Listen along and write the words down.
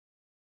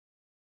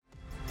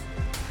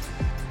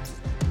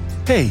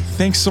Hey,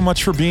 thanks so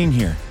much for being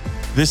here.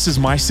 This is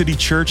My City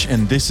Church,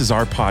 and this is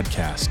our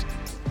podcast.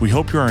 We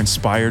hope you are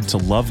inspired to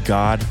love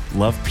God,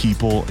 love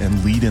people,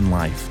 and lead in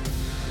life.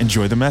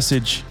 Enjoy the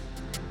message.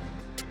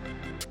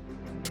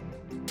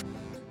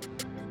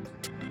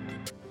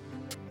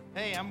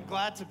 Hey, I'm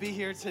glad to be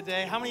here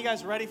today. How many of you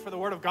guys are ready for the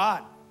Word of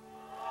God?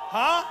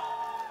 Huh?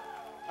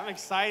 I'm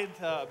excited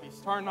to be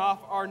starting off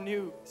our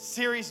new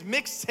series,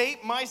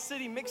 Mixtape, My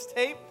City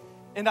Mixtape.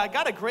 And I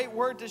got a great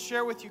word to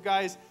share with you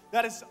guys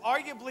that is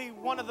arguably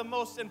one of the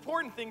most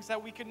important things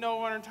that we could know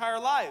in our entire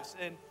lives.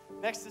 And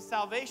next to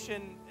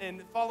salvation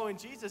and following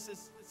Jesus,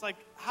 it's like,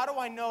 how do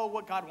I know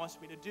what God wants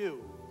me to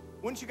do?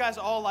 Wouldn't you guys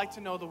all like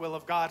to know the will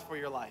of God for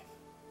your life?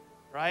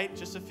 Right?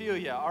 Just a few of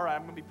you. All right,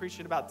 I'm going to be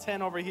preaching about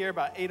 10 over here,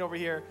 about 8 over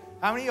here.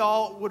 How many of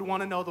y'all would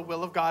want to know the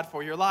will of God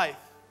for your life?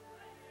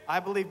 I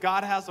believe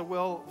God has a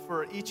will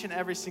for each and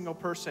every single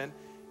person.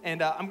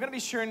 And I'm going to be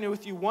sharing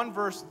with you one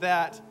verse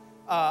that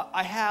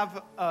I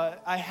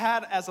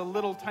had as a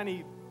little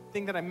tiny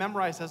thing that I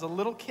memorized as a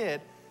little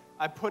kid.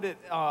 I put it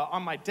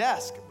on my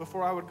desk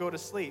before I would go to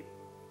sleep.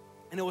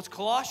 And it was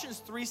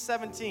Colossians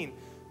 3:17.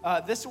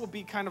 This will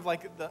be kind of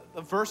like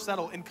the verse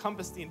that'll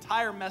encompass the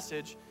entire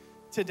message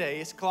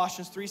today. It's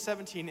Colossians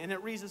 3:17, and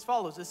it reads as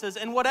follows. It says,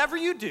 "And whatever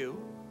you do,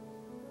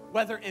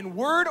 whether in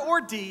word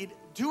or deed,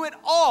 do it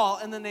all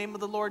in the name of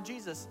the Lord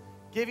Jesus,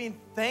 giving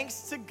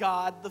thanks to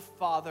God the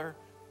Father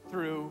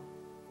through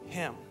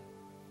Him."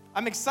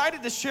 I'm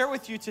excited to share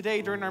with you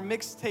today during our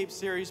mixtape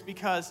series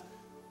because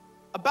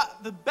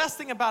the best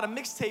thing about a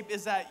mixtape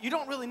is that you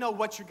don't really know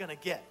what you're going to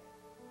get.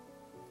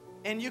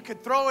 And you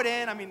could throw it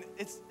in. I mean,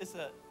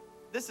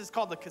 this is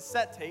called the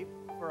cassette tape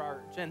for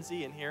our Gen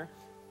Z in here.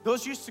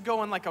 Those used to go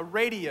on like a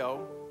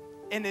radio,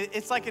 and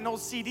it's like an old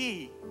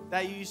CD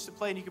that you used to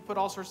play, and you could put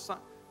all sorts of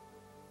songs.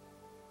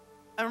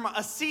 I remember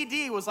a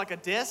CD was like a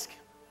disc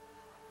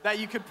that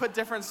you could put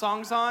different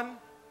songs on.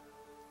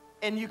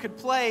 And you could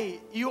play,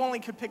 you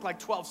only could pick like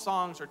 12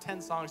 songs or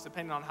 10 songs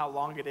depending on how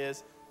long it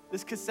is.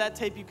 This cassette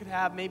tape you could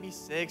have maybe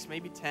 6,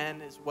 maybe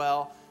 10 as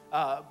well.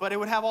 But it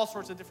would have all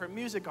sorts of different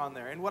music on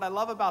there. And what I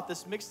love about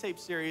this mixtape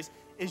series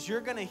is you're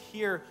going to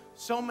hear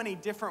so many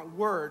different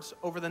words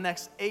over the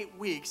next 8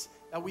 weeks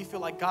that we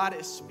feel like God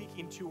is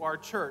speaking to our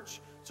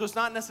church. So it's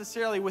not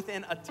necessarily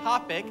within a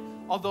topic,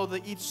 although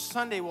each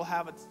Sunday will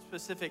have a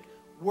specific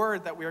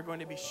word that we are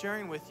going to be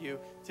sharing with you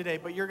today.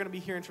 But you're going to be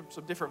hearing from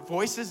some different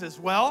voices as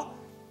well.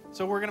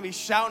 So we're going to be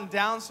shouting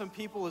down some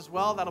people as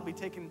well that'll be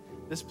taking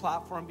this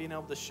platform, being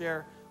able to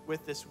share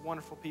with this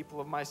wonderful people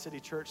of My City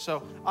Church.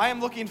 So I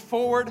am looking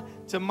forward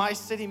to My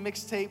City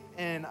Mixtape,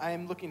 and I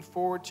am looking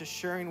forward to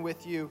sharing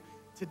with you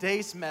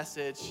today's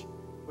message,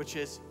 which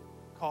is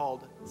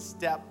called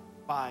Step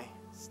by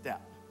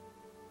Step.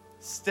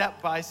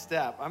 Step by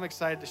step. I'm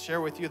excited to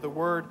share with you the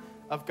Word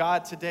of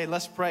God today.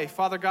 Let's pray.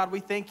 Father God, we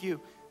thank you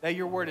that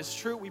your Word is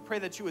true. We pray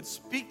that you would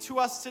speak to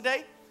us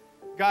today.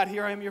 God,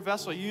 here I am, your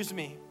vessel. Use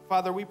me.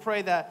 Father, we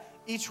pray that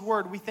each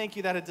word, we thank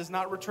you that it does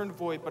not return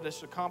void, but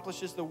it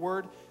accomplishes the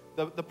word,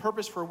 the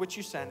purpose for which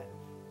you sent it.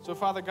 So,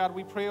 Father God,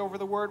 we pray over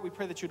the word. We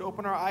pray that you'd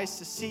open our eyes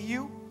to see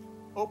you,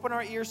 open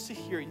our ears to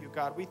hear you,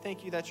 God. We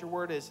thank you that your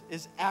word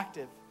is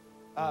active,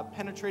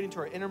 penetrating to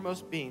our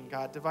innermost being,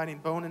 God, dividing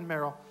bone and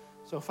marrow.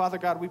 So, Father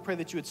God, we pray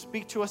that you would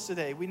speak to us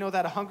today. We know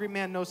that a hungry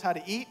man knows how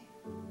to eat.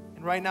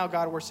 And right now,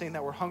 God, we're saying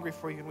that we're hungry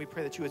for you, and we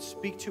pray that you would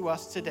speak to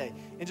us today.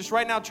 And just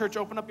right now, church,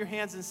 open up your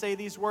hands and say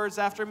these words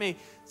after me.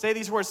 Say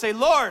these words. Say,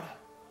 Lord,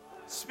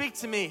 speak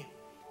to me.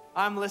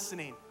 I'm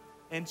listening.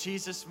 In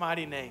Jesus'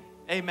 mighty name.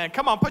 Amen.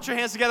 Come on, put your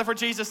hands together for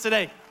Jesus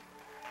today.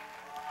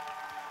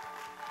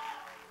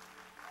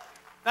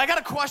 Now, I got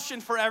a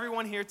question for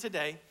everyone here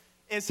today.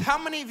 Is how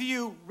many of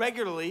you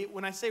regularly,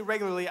 when I say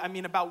regularly, I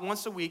mean about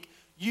once a week,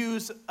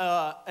 use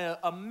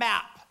a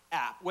map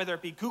app, whether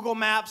it be Google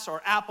Maps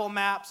or Apple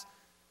Maps?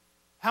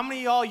 How many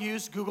of y'all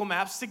use Google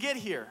Maps to get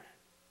here?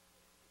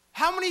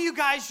 How many of you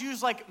guys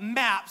use like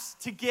maps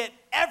to get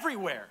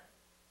everywhere?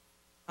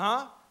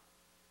 Huh?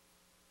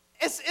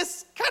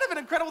 It's kind of an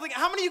incredible thing.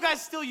 How many of you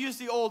guys still use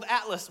the old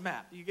Atlas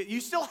map? You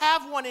still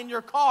have one in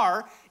your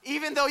car,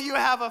 even though you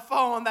have a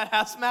phone that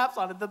has maps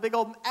on it, the big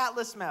old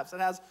Atlas maps that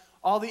has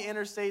all the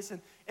interstates.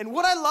 And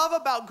what I love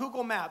about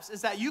Google Maps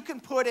is that you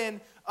can put in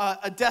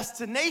a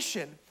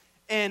destination,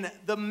 and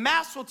the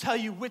maps will tell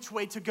you which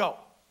way to go.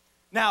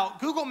 Now,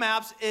 Google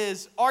Maps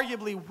is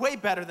arguably way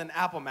better than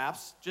Apple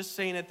Maps, just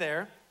saying it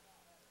there.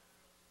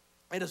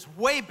 It is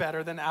way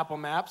better than Apple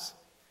Maps.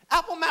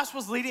 Apple Maps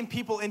was leading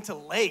people into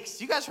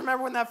lakes. You guys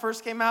remember when that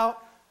first came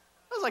out?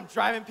 It was like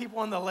driving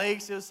people in the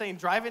lakes. It was saying,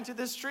 drive into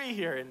this tree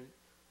here. And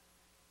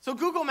so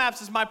Google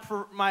Maps is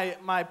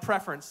my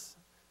preference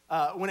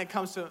when it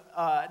comes to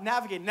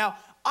navigating. Now,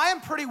 I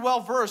am pretty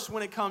well-versed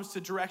when it comes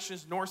to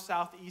directions, north,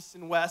 south, east,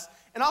 and west,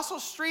 and also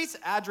streets,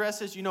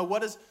 addresses. You know,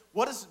 what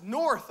does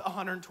north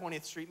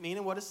 120th Street mean,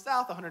 and what is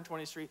south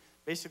 120th Street?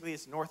 Basically,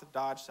 it's north of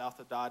Dodge, south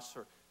of Dodge.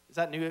 So is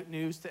that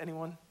news to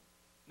anyone?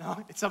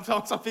 No, it's some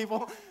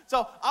people.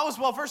 So I was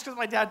well-versed because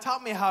my dad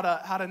taught me how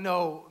to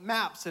know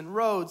maps and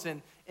roads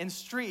and in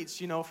streets,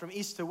 from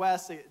east to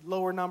west,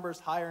 lower numbers,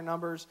 higher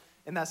numbers,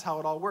 and that's how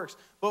it all works.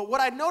 But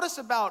what I notice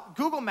about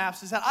Google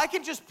Maps is that I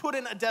can just put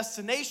in a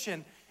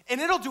destination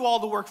and it'll do all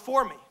the work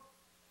for me.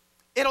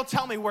 It'll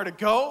tell me where to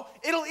go.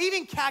 It'll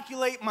even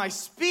calculate my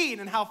speed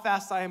and how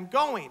fast I am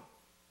going.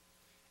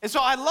 And so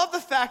I love the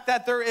fact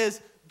that there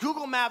is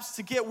Google Maps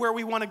to get where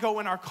we want to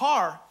go in our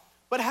car.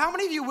 But how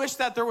many of you wish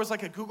that there was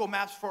like a Google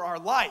Maps for our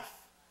life,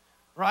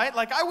 right?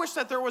 Like I wish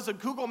that there was a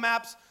Google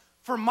Maps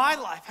for my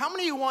life. How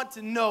many of you want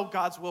to know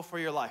God's will for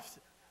your life?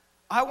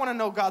 I want to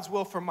know God's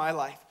will for my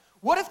life.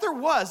 What if there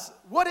was?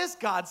 What is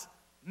God's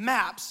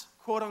maps,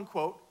 quote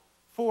unquote,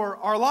 for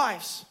our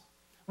lives?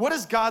 What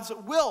is God's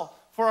will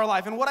for our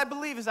life? And what I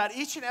believe is that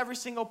each and every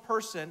single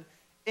person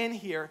in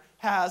here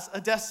has a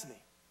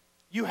destiny.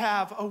 You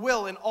have a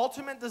will, an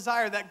ultimate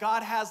desire that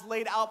God has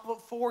laid out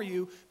before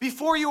you.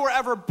 Before you were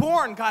ever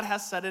born, God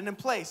has set it in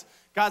place.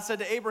 God said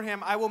to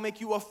Abraham, I will make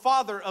you a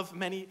father of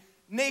many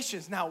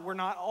nations. Now, we're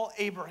not all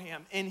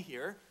Abraham in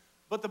here,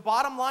 but the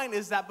bottom line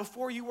is that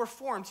before you were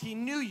formed, he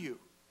knew you,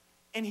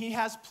 and he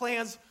has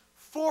plans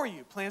for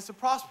you, plans to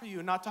prosper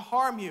you, not to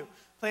harm you,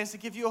 plans to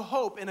give you a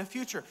hope and a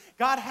future.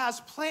 God has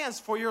plans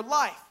for your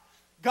life.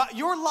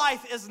 Your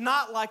life is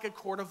not like a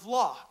court of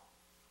law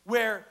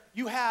where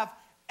you have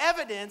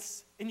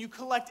evidence and you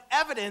collect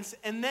evidence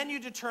and then you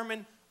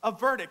determine a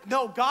verdict.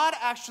 No, God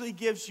actually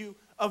gives you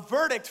a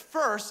verdict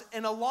first,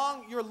 and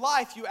along your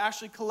life you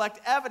actually collect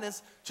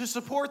evidence to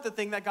support the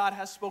thing that God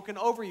has spoken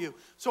over you.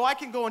 So I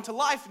can go into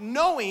life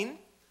knowing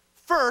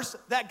first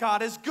that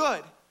God is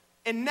good.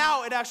 And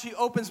now it actually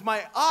opens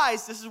my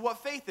eyes. This is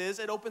what faith is.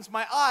 It opens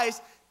my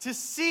eyes to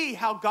see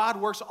how God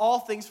works all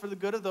things for the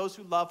good of those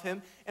who love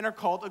him and are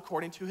called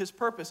according to his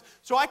purpose.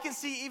 So I can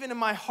see even in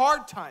my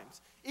hard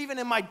times, even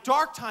in my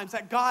dark times,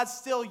 that God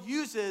still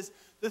uses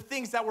the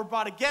things that were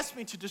brought against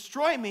me to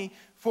destroy me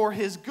for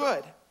his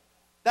good.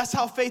 That's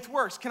how faith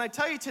works. Can I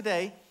tell you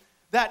today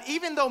that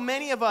even though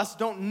many of us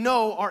don't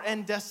know our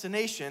end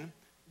destination,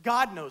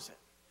 God knows it.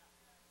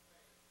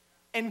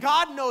 And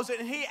God knows it,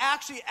 and he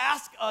actually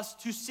asks us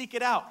to seek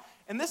it out.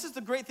 And this is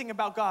the great thing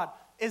about God,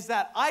 is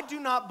that I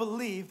do not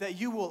believe that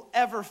you will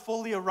ever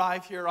fully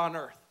arrive here on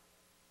earth.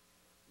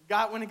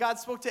 When God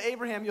spoke to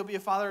Abraham, you'll be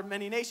a father of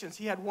many nations,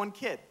 he had one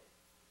kid.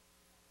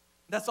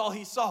 That's all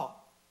he saw.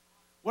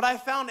 What I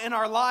found in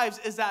our lives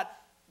is that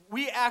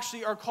we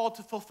actually are called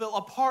to fulfill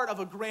a part of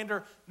a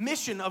grander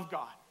mission of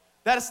God.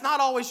 That it's not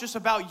always just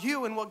about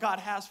you and what God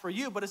has for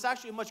you, but it's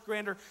actually a much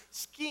grander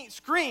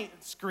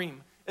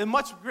a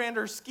much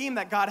grander scheme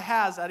that God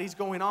has that he's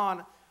going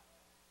on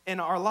in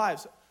our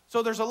lives.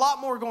 So there's a lot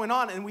more going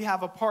on, and we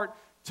have a part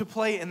to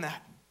play in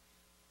that.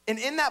 And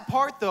in that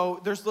part, though,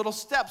 there's little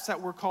steps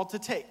that we're called to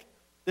take.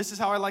 This is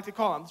how I like to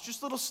call them. It's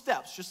just little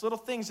steps, just little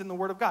things in the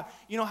Word of God.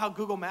 You know how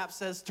Google Maps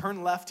says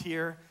turn left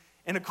here?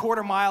 In a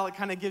quarter mile, it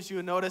kind of gives you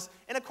a notice.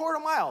 In a quarter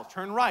mile,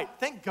 turn right.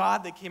 Thank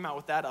God they came out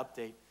with that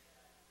update,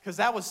 because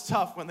that was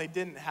tough when they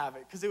didn't have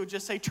it, because it would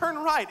just say turn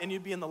right, and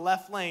you'd be in the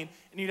left lane,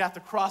 and you'd have to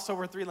cross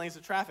over 3 lanes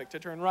of traffic to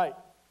turn right.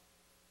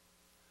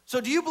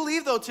 So do you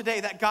believe, though, today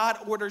that God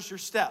orders your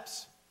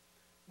steps?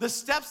 The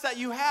steps that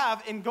you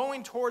have in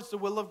going towards the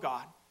will of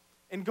God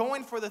and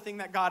going for the thing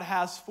that God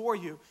has for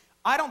you.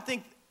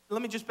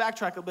 Let me just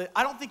backtrack a bit.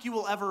 I don't think you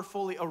will ever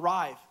fully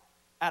arrive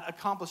at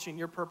accomplishing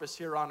your purpose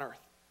here on earth.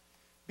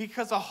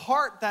 Because a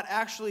heart that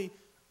actually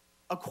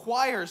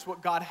acquires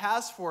what God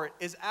has for it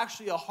is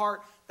actually a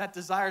heart that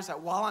desires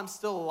that while I'm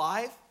still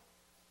alive,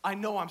 I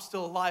know I'm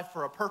still alive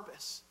for a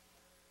purpose.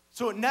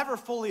 So it never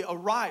fully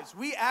arrives.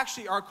 We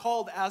actually are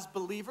called as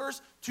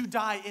believers to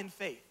die in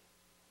faith.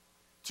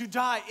 To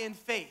die in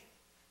faith.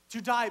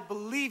 To die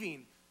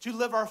believing. To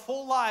live our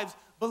full lives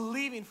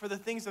believing for the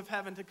things of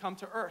heaven to come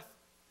to earth.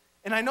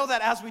 And I know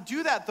that as we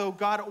do that, though,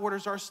 God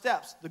orders our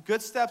steps, the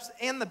good steps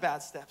and the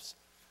bad steps.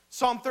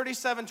 Psalm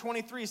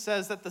 37:23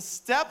 says that the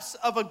steps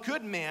of a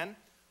good man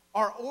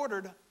are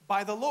ordered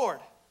by the Lord,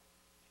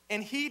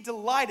 and he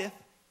delighteth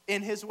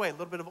in his way. A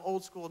little bit of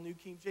old school New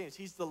King James.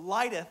 He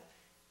delighteth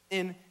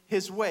in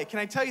his way. Can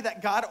I tell you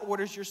that God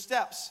orders your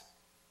steps?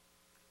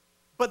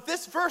 But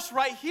this verse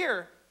right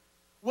here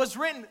was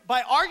written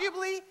by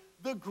arguably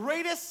the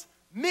greatest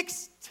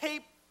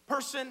mixtape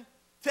person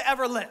to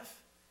ever live.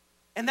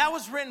 And that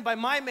was written by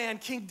my man,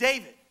 King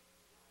David.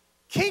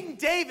 King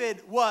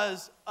David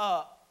was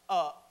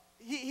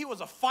he was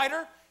a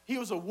fighter, he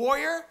was a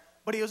warrior,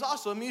 but he was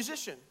also a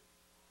musician.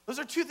 Those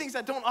are two things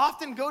that don't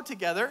often go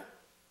together.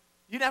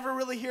 You never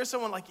really hear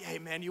someone like, hey,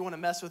 man, you want to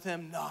mess with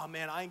him? No,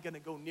 man, I ain't going to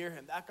go near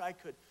him. That guy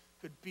could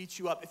beat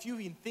you up. If you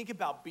even think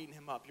about beating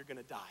him up, you're going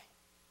to die.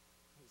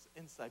 It's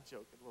an inside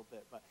joke a little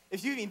bit. But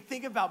if you even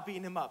think about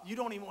beating him up, you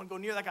don't even want to go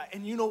near that guy.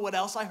 And you know what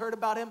else I heard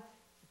about him?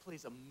 He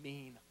plays a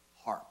mean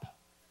harp.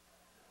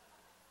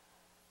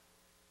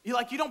 You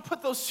don't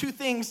put those two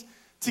things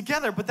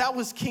together, but that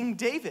was King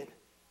David.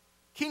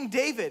 King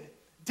David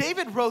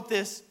wrote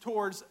this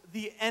towards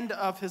the end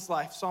of his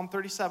life. Psalm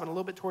 37, a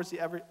little bit towards the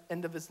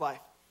end of his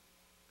life.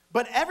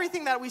 But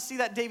everything that we see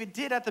that David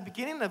did at the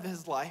beginning of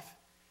his life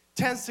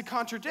tends to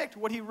contradict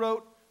what he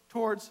wrote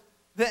towards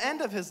the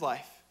end of his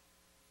life.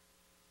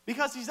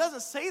 Because he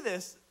doesn't say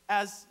this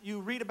as you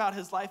read about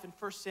his life in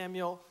 1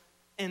 Samuel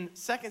and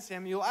 2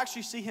 Samuel. You'll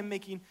actually see him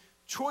making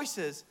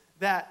choices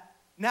that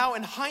now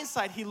in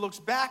hindsight he looks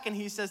back and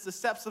he says the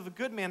steps of a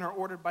good man are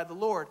ordered by the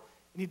Lord,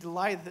 and he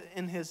delighteth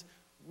in his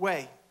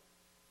way.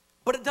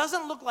 But it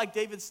doesn't look like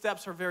David's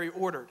steps are very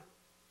ordered.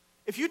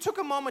 If you took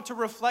a moment to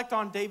reflect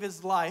on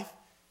David's life,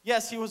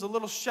 yes, he was a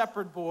little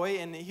shepherd boy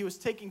and he was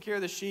taking care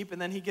of the sheep,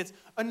 and then he gets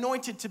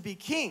anointed to be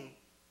king.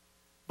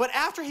 But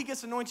after he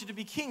gets anointed to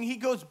be king, he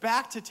goes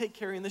back to take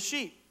care of the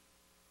sheep.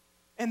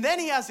 And then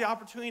he has the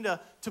opportunity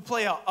to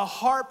play a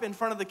harp in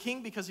front of the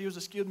king because he was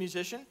a skilled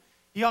musician.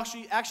 He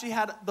actually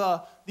had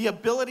the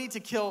ability to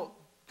kill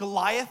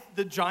Goliath,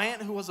 the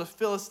giant, who was a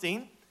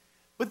Philistine.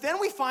 But then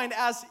we find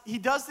as he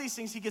does these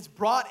things, he gets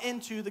brought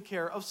into the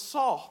care of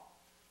Saul.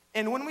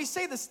 And when we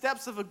say the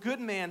steps of a good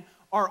man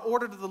are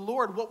ordered to the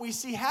Lord, what we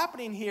see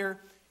happening here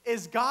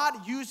is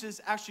God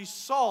uses actually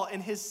Saul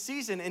in his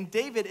season and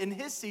David in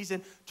his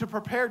season to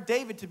prepare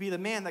David to be the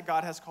man that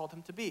God has called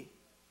him to be.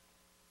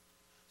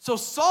 So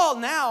Saul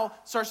now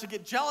starts to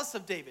get jealous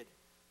of David.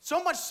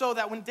 So much so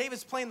that when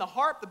David's playing the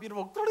harp, the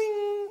beautiful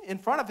ding in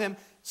front of him,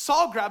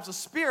 Saul grabs a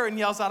spear and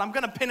yells out, "I'm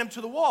going to pin him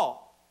to the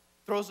wall."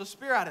 Throws a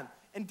spear at him.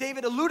 And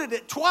David eluded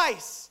it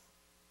twice.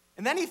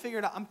 And then he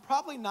figured out, I'm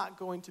probably not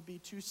going to be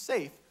too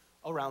safe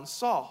around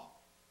Saul.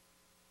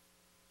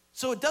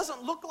 So it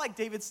doesn't look like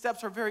David's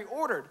steps are very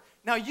ordered.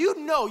 Now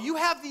you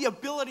have the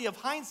ability of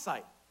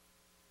hindsight.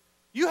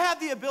 You have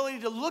the ability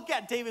to look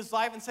at David's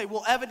life and say,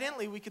 well,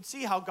 evidently we could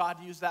see how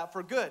God used that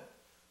for good.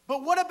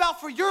 But what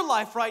about for your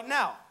life right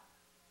now?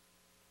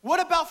 What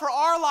about for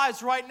our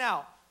lives right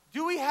now?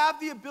 Do we have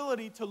the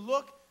ability to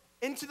look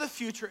into the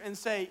future and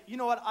say, you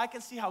know what, I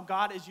can see how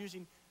God is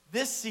using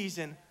this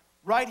season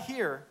right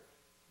here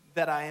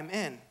that I am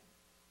in.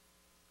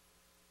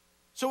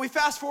 So we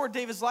fast forward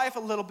David's life a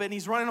little bit, and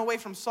he's running away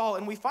from Saul,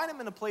 and we find him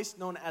in a place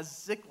known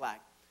as Ziklag.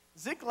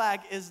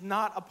 Ziklag is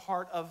not a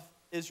part of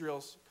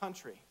Israel's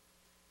country.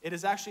 It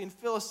is actually in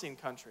Philistine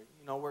country,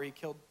 where he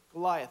killed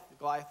Goliath.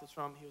 Goliath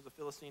he was a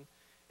Philistine,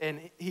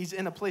 and he's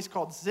in a place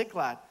called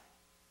Ziklag.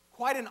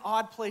 Quite an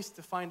odd place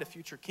to find a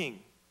future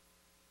king.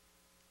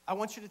 I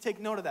want you to take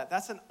note of that.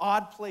 That's an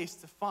odd place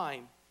to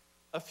find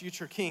a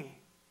future king.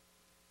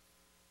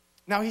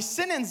 Now he's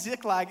sitting in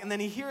Ziklag, and then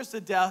he hears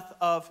the death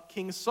of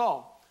King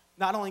Saul.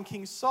 Not only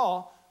King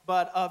Saul,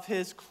 but of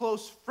his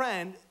close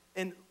friend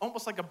and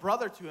almost like a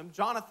brother to him,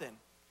 Jonathan.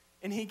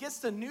 And he gets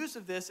the news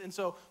of this, and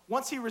so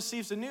once he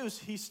receives the news,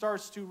 he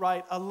starts to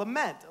write a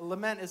lament. A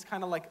lament is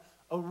kind of like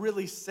a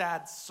really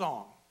sad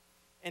song.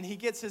 And he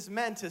gets his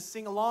men to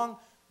sing along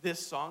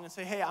this song and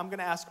say, hey, I'm going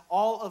to ask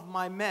all of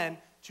my men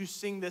to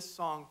sing this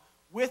song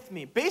with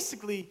me.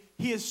 Basically,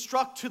 he is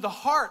struck to the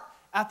heart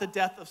at the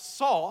death of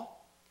Saul.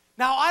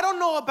 Now, I don't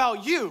know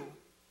about you,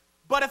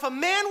 but if a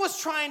man was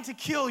trying to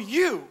kill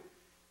you,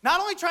 not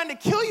only trying to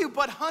kill you,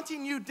 but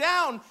hunting you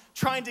down,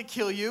 trying to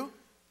kill you,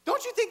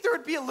 don't you think there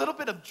would be a little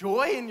bit of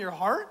joy in your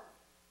heart?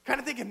 Kind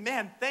of thinking,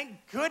 man, thank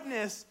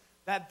goodness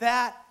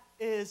that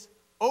is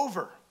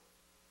over.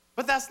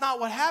 But that's not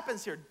what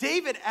happens here.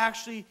 David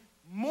actually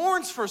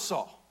mourns for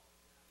Saul.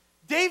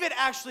 David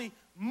actually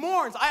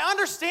mourns. I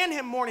understand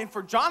him mourning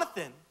for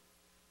Jonathan,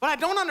 but I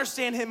don't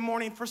understand him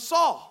mourning for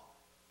Saul.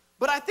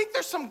 But I think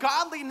there's some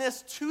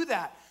godliness to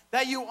that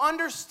you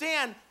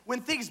understand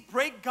when things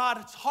break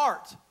God's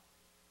heart,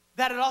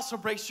 that it also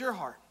breaks your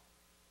heart.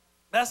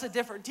 That's a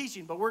different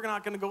teaching, but we're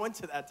not going to go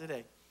into that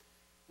today.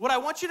 What I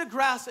want you to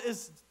grasp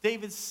is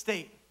David's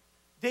state.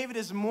 David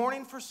is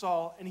mourning for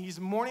Saul, and he's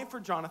mourning for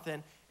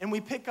Jonathan, and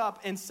we pick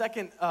up in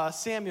 2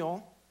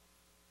 Samuel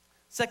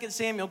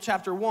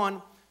chapter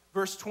 1,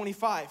 verse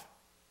 25.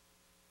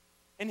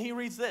 And he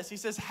reads this. He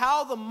says,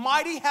 how the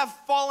mighty have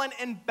fallen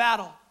in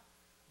battle.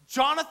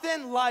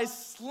 Jonathan lies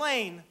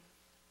slain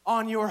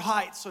on your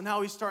heights. So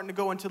now he's starting to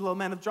go into the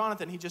lament of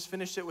Jonathan. He just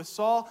finished it with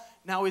Saul.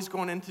 Now he's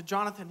going into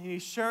Jonathan. And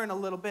he's sharing a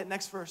little bit.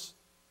 Next verse.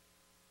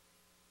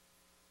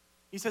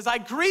 He says, I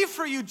grieve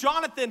for you,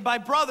 Jonathan, my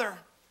brother.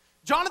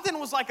 Jonathan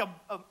was like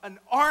an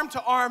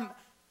arm-to-arm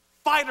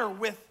fighter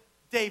with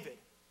David.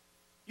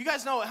 You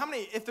guys know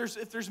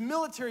if there's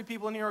military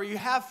people in here, or you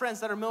have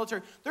friends that are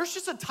military, there's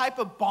just a type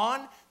of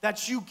bond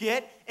that you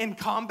get in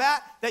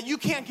combat that you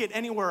can't get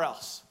anywhere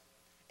else.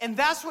 And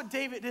that's what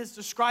David is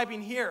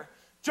describing here.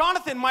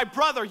 Jonathan, my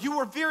brother, you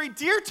were very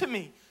dear to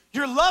me.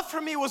 Your love for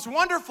me was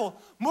wonderful,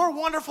 more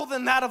wonderful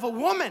than that of a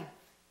woman.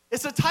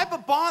 It's a type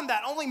of bond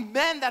that only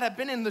men that have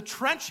been in the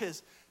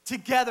trenches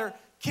together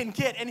can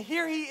get. And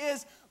here he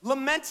is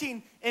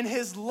lamenting in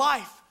his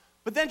life.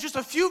 But then just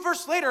a few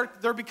verses later,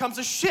 there becomes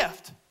a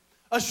shift.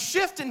 A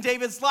shift in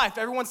David's life.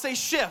 Everyone say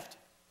shift.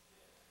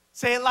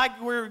 Say it like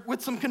we're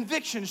with some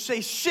conviction. Say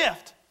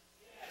shift.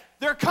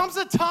 There comes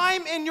a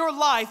time in your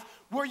life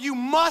where you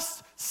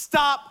must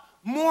stop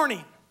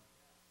mourning.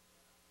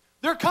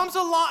 There comes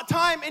a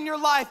time in your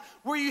life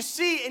where you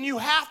see and you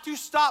have to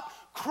stop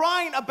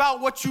crying about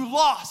what you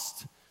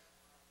lost.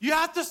 You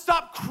have to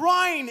stop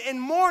crying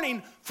and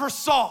mourning for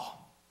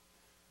Saul.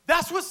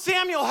 That's what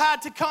Samuel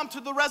had to come to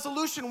the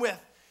resolution with.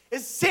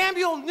 is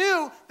Samuel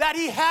knew that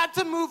he had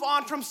to move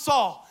on from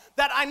Saul.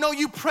 That I know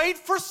you prayed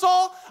for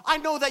Saul. I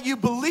know that you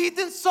believed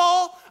in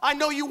Saul. I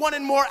know you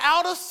wanted more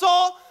out of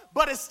Saul.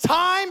 But it's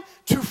time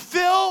to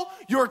fill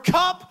your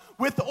cup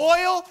with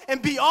oil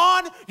and be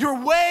on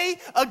your way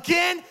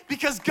again,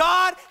 because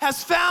God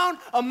has found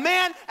a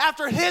man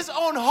after his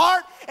own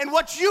heart. And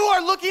what you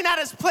are looking at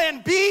as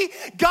plan B,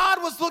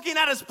 God was looking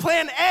at as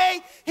plan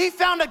A. He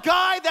found a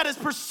guy that is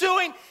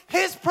pursuing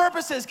his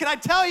purposes. Can I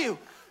tell you,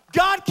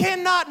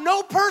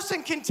 no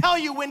person can tell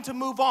you when to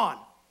move on.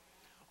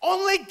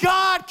 Only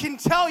God can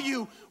tell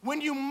you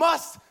when you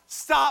must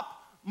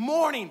stop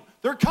mourning.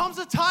 There comes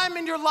a time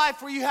in your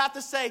life where you have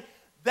to say,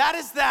 that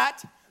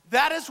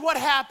is what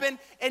happened,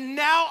 and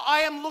now I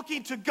am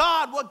looking to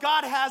God, what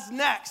God has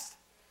next.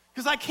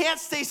 Because I can't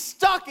stay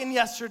stuck in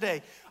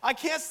yesterday. I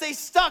can't stay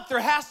stuck. There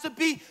has to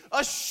be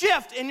a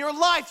shift in your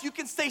life. You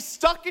can stay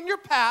stuck in your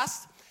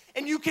past,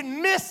 and you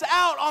can miss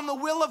out on the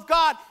will of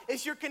God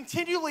if you're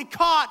continually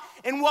caught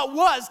in what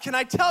was. Can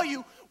I tell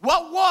you,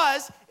 what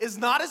was is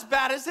not as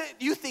bad as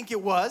you think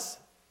it was,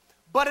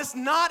 but it's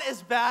not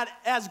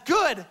as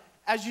good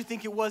as you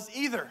think it was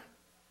either.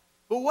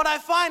 But what I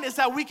find is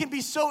that we can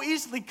be so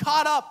easily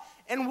caught up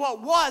in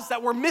what was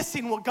that we're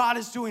missing what God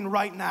is doing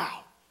right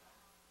now.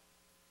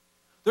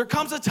 There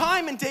comes a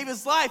time in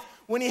David's life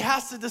when he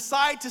has to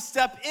decide to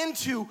step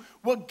into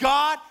what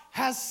God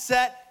has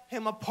set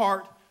him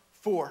apart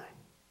for.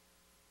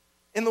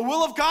 And the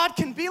will of God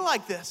can be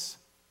like this.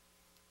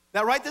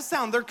 Now write this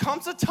down. There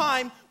comes a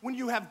time when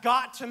you have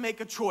got to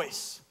make a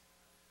choice.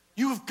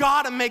 You've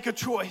got to make a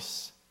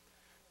choice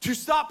to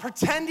stop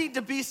pretending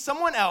to be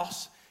someone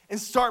else and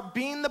start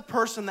being the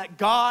person that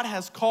God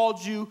has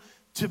called you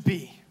to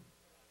be.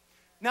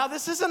 Now,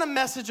 this isn't a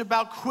message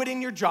about quitting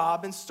your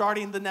job and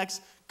starting the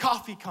next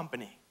coffee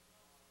company.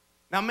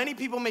 Now, many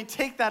people may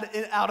take that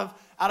out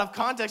of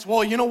context.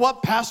 Well, you know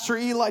what? Pastor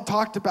Eli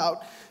talked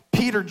about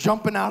Peter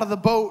jumping out of the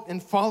boat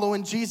and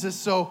following Jesus,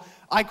 so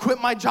I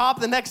quit my job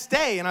the next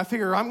day, and I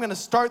figure I'm going to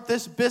start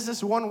this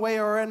business one way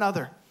or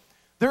another.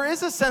 There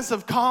is a sense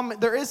of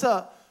there is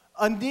a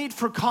need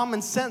for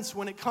common sense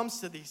when it comes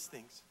to these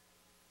things.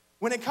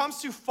 When it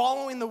comes to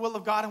following the will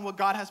of God and what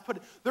God has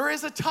put, there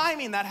is a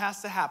timing that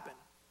has to happen.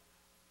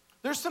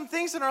 There's some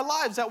things in our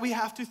lives that we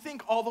have to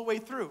think all the way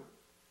through.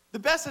 The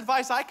best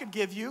advice I could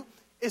give you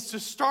is to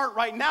start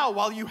right now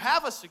while you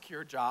have a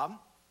secure job,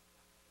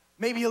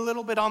 maybe a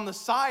little bit on the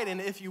side,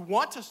 and if you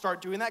want to start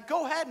doing that,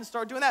 go ahead and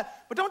start doing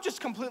that. But don't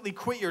just completely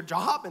quit your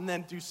job and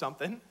then do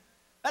something.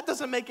 That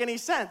doesn't make any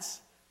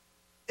sense.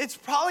 It's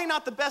probably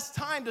not the best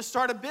time to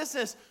start a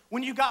business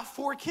when you got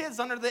 4 kids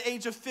under the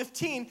age of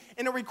 15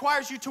 and it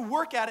requires you to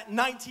work at it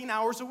 19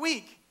 hours a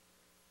week.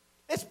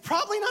 It's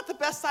probably not the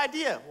best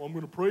idea. Well, I'm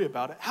going to pray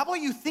about it. How about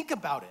you think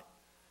about it?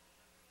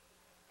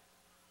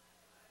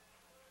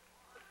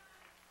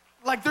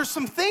 Like, there's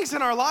some things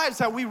in our lives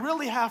that we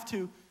really have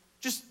to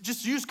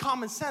just use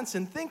common sense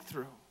and think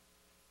through.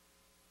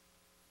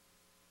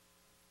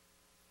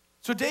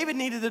 So David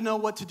needed to know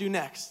what to do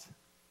next.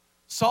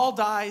 Saul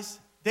dies.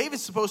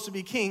 David's supposed to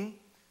be king.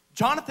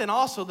 Jonathan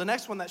also, the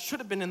next one that should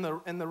have been in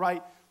the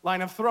right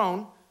line of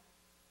throne,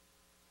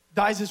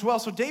 dies as well.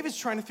 So David's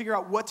trying to figure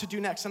out what to do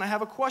next. And I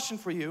have a question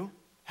for you.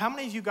 How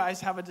many of you guys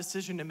have a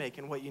decision to make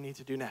in what you need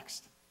to do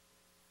next?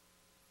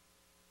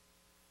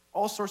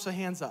 All sorts of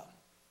hands up.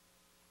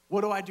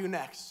 What do I do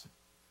next?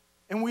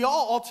 And we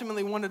all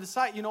ultimately want to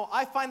decide. You know,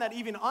 I find that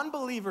even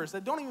unbelievers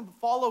that don't even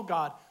follow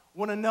God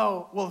want to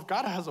know, well, if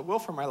God has a will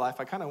for my life,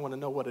 I kind of want to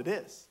know what it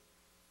is.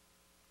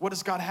 What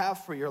does God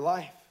have for your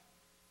life?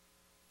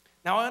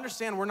 Now, I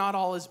understand we're not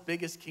all as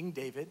big as King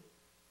David.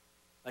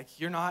 Like,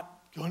 you're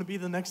not going to be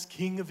the next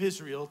king of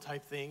Israel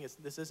type thing.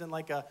 This isn't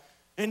like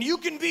and you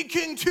can be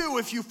king too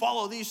if you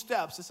follow these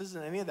steps. This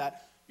isn't any of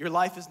that. Your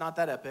life is not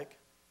that epic.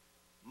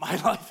 My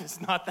life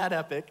is not that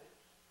epic.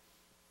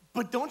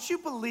 But don't you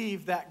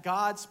believe that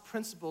God's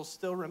principles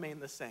still remain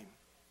the same?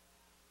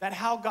 That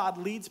how God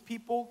leads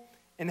people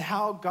and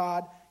how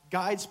God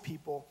guides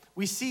people.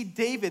 We see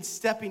David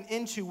stepping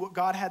into what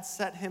God had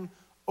set him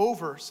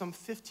over some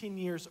 15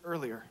 years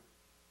earlier.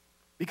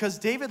 Because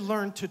David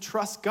learned to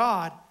trust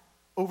God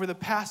over the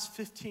past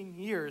 15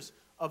 years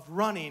of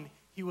running,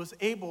 he was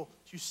able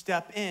to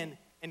step in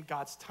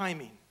God's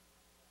timing.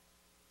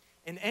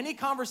 In any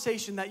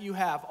conversation that you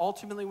have,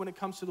 ultimately when it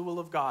comes to the will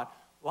of God,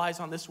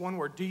 lies on this one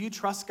word. Do you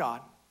trust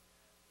God?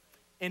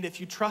 And if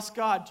you trust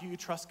God, do you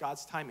trust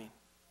God's timing?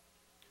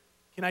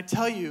 Can I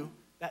tell you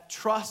that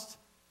trust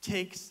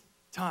takes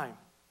time?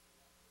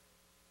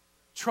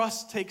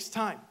 Trust takes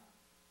time.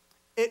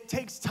 It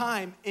takes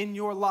time in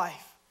your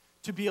life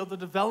to be able to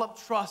develop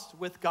trust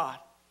with God.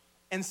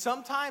 And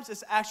sometimes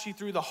it's actually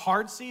through the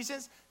hard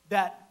seasons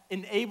that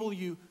enable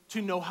you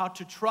to know how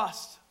to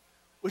trust,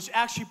 which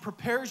actually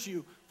prepares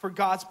you for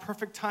God's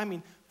perfect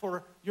timing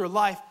for your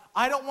life.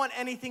 I don't want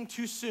anything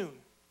too soon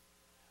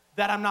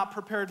that I'm not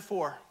prepared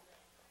for.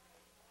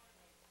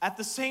 At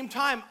the same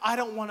time, I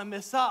don't want to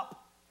miss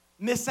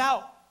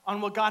out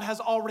on what God has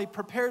already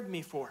prepared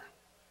me for.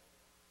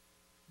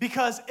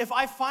 Because if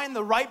I find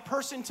the right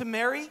person to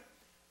marry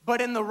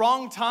but in the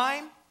wrong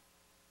time,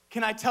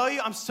 can I tell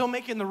you I'm still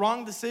making the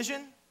wrong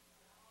decision?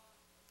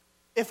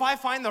 If I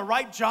find the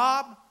right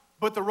job,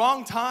 but the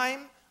wrong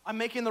time, I'm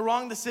making the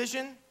wrong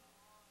decision.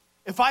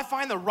 If I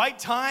find the right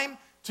time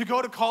to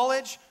go to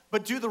college,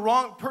 but be the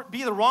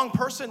wrong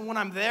person when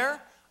I'm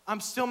there, I'm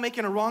still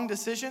making a wrong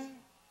decision.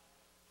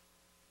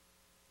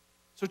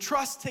 So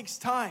trust takes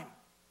time.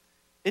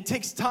 It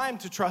takes time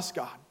to trust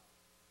God.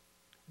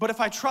 But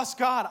if I trust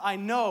God, I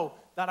know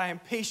that I am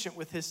patient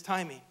with his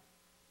timing.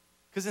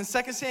 Because in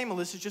 2 Samuel,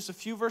 this is just a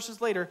few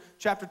verses later,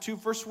 chapter 2,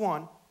 verse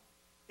 1,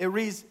 it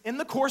reads, in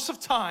the course of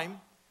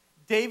time,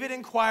 David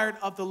inquired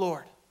of the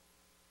Lord.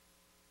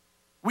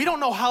 We don't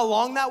know how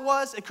long that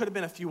was. It could have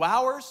been a few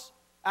hours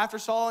after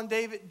Saul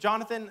and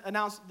Jonathan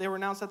announced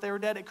that they were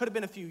dead. It could have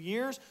been a few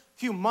years, a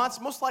few months,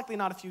 most likely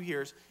not a few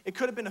years. It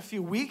could have been a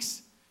few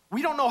weeks.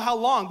 We don't know how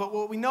long, but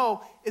what we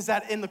know is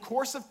that in the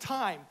course of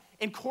time,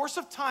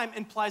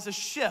 implies a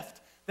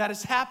shift that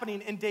is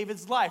happening in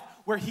David's life,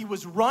 where he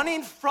was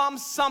running from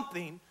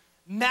something.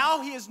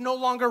 Now he is no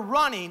longer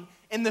running,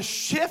 and the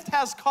shift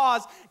has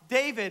caused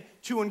David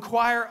to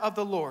inquire of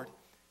the Lord.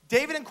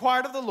 David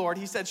inquired of the Lord.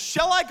 He said,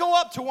 shall I go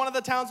up to one of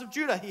the towns of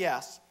Judah? He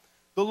asked.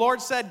 The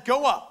Lord said,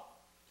 go up.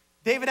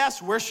 David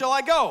asked, where shall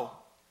I go?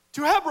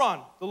 To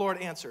Hebron, the Lord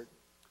answered.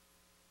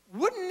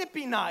 Wouldn't it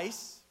be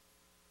nice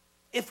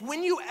if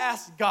when you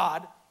asked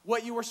God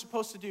what you were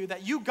supposed to do,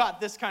 that you got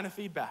this kind of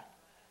feedback?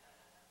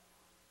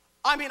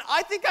 I mean,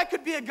 I think I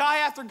could be a guy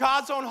after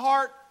God's own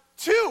heart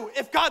too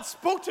if God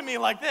spoke to me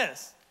like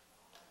this.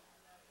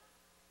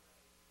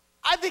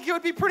 I think it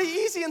would be pretty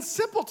easy and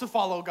simple to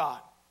follow God.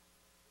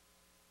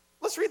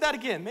 Let's read that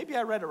again. Maybe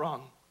I read it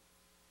wrong.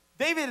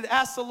 David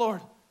asked the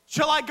Lord,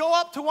 shall I go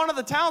up to one of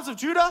the towns of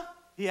Judah?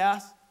 He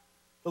asked.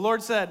 The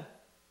Lord said,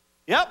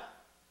 yep.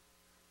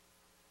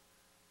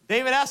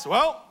 David asked,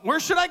 well, where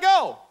should I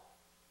go?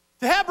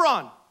 To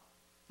Hebron,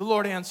 the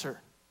Lord answered.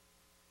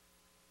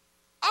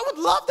 I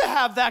would love to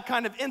have that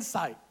kind of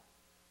insight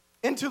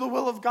into the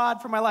will of God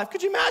for my life.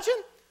 Could you imagine?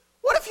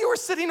 What if you were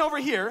sitting over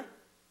here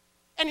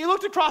and you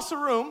looked across the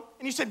room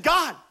and you said,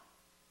 God,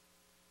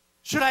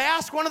 should I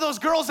ask one of those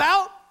girls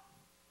out?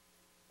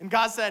 And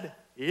God said,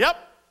 yep.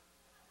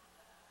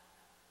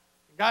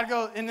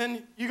 And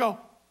then you go,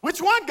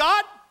 which one,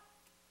 God?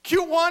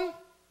 Cute one,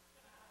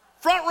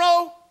 front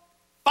row,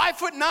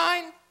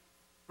 5'9",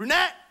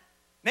 brunette,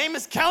 name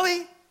is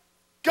Kelly.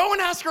 Go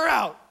and ask her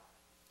out.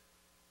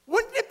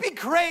 Wouldn't it be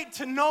great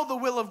to know the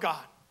will of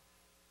God?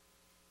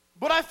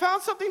 But I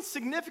found something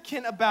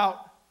significant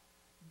about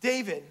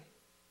David.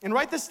 And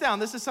write this down.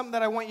 This is something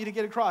that I want you to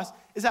get across.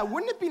 Is that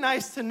wouldn't it be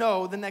nice to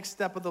know the next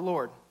step of the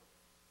Lord?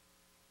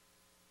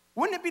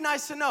 Wouldn't it be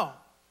nice to know?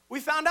 We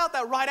found out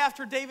that right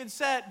after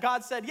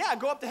God said, yeah,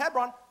 go up to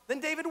Hebron, then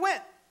David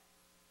went.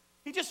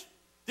 He just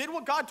did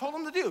what God told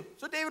him to do.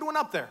 So David went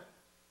up there.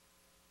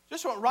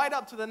 Just went right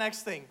up to the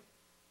next thing,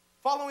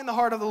 following the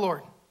heart of the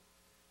Lord.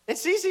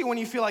 It's easy when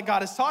you feel like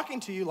God is talking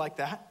to you like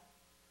that.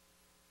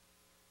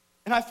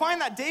 And I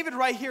find that David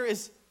right here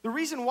is the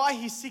reason why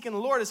he's seeking the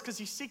Lord is because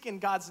he's seeking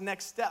God's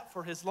next step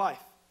for his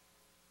life.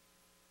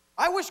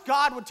 I wish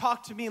God would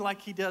talk to me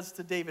like he does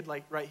to David,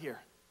 like right here.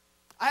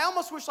 I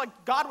almost wish like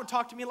God would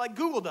talk to me like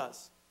Google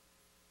does.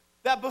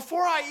 That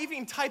before I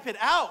even type it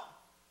out,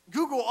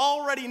 Google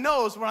already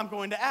knows what I'm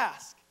going to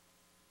ask.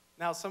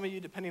 Now, some of you,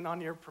 depending on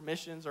your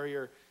permissions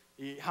or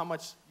how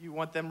much you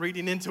want them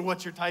reading into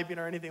what you're typing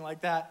or anything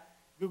like that,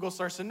 Google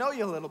starts to know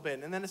you a little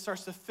bit, and then it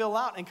starts to fill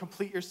out and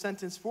complete your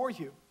sentence for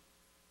you.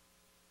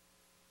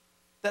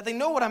 That they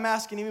know what I'm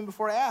asking even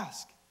before I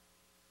ask.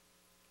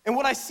 And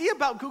what I see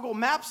about Google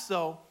Maps,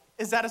 though,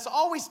 is that it's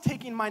always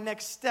taking my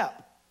next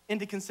step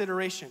into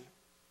consideration.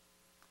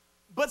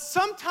 But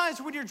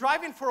sometimes when you're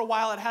driving for a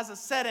while, it hasn't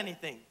said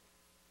anything.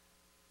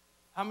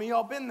 How many of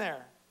y'all been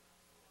there?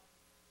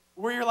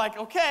 Where you're like,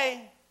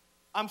 okay,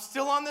 I'm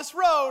still on this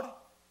road.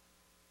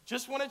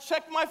 Just want to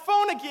check my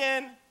phone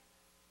again.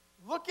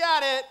 Look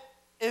at it.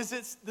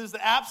 Is the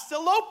app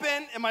still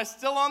open? Am I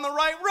still on the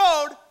right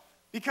road?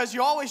 Because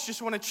you always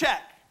just want to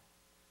check.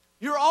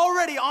 You're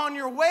already on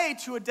your way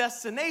to a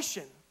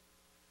destination.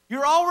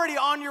 You're already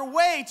on your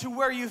way to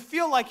where you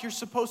feel like you're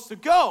supposed to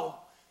go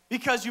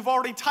because you've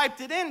already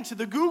typed it into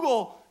the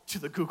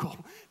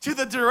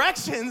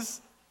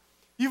directions.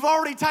 You've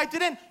already typed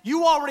it in.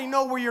 You already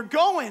know where you're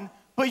going,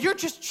 but you're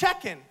just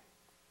checking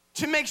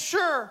to make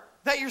sure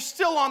that you're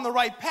still on the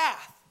right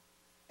path.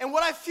 And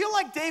what I feel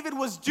like David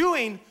was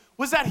doing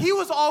was that he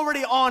was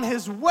already on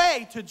his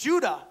way to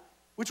Judah,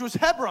 which was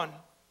Hebron.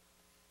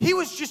 He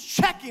was just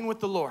checking with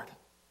the Lord.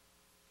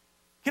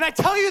 Can I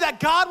tell you that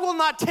God will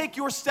not take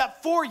your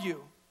step for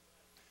you?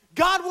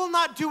 God will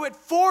not do it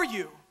for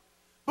you.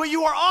 But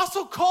you are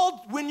also called,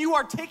 when you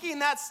are taking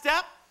that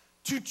step,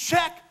 to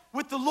check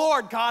with the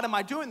Lord. God, am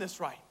I doing this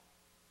right?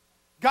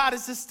 God,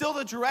 is this still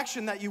the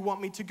direction that you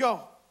want me to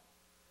go?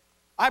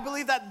 I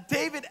believe that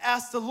David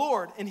asked the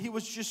Lord, and he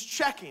was just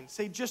checking.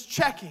 Say, just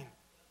checking.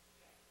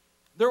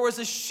 There was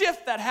a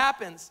shift that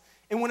happens,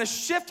 and when a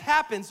shift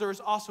happens, there is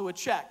also a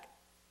check.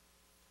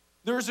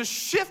 There is a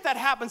shift that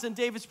happens in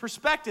David's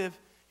perspective.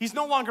 He's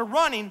no longer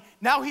running.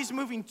 Now he's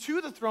moving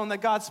to the throne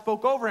that God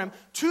spoke over him,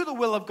 to the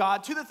will of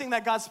God, to the thing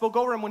that God spoke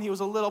over him when he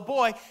was a little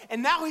boy.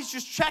 And now he's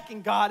just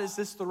checking, God, is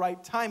this the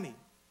right timing?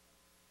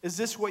 Is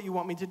this what you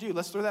want me to do?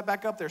 Let's throw that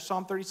back up there.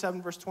 Psalm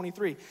 37, verse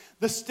 23.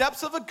 The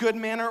steps of a good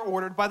man are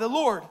ordered by the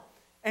Lord,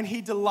 and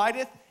he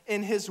delighteth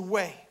in his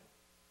way.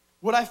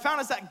 What I found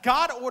is that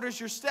God orders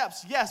your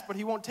steps, yes, but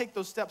he won't take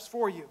those steps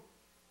for you.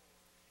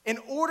 In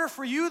order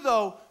for you,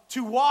 though,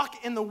 to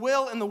walk in the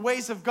will and the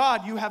ways of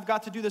God, you have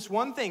got to do this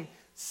one thing: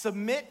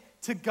 submit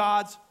to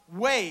God's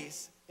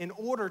ways in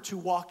order to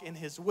walk in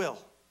his will.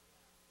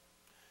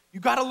 You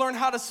got to learn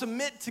how to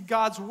submit to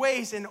God's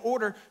ways in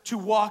order to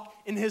walk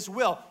in his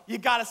will. You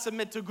got to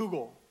submit to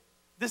Google.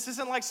 This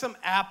isn't like some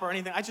app or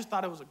anything. I just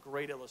thought it was a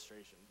great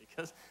illustration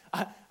because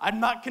I'm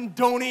not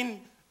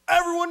condoning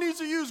everyone needs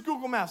to use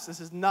Google Maps.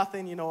 This is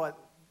nothing, you know what?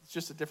 It's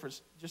just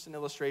an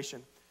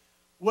illustration.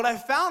 What I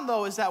found,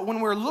 though, is that when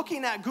we're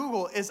looking at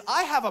Google, is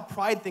I have a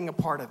pride thing a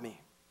part of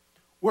me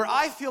where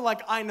I feel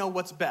like I know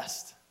what's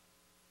best.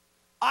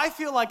 I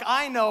feel like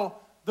I know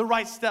the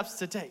right steps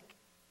to take.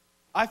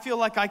 I feel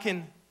like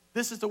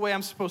this is the way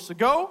I'm supposed to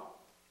go.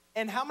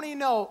 And how many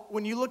know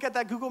when you look at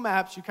that Google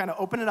Maps, you kind of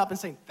open it up and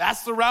say,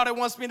 that's the route it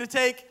wants me to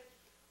take?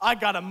 I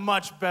got a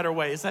much better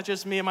way. Is that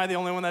just me? Am I the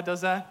only one that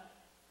does that?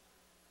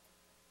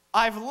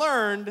 I've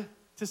learned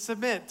to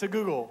submit to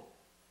Google.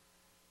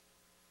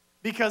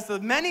 Because the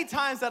many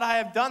times that I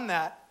have done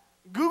that,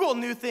 Google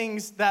knew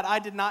things that I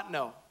did not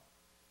know.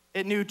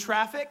 It knew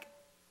traffic.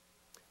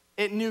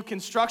 It knew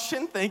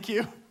construction. Thank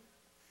you.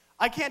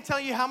 I can't tell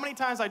you how many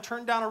times I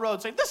turned down a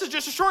road saying, this is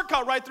just a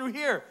shortcut right through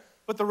here.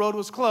 But the road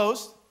was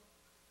closed.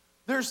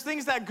 There's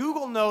things that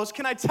Google knows.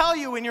 Can I tell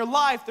you in your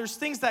life, there's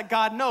things that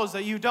God knows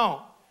that you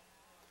don't.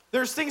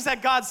 There's things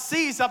that God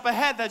sees up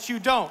ahead that you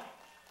don't.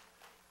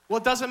 Well,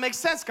 it doesn't make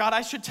sense, God.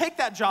 I should take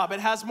that job. It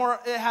has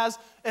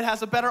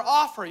a better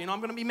offer. You know, I'm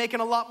going to be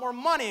making a lot more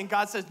money. And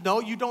God says, no,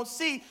 you don't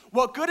see.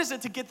 What good is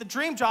it to get the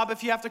dream job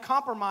if you have to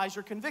compromise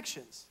your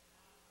convictions?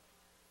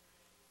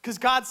 Because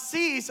God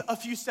sees a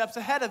few steps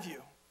ahead of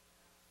you.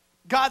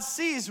 God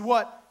sees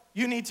what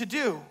you need to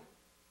do.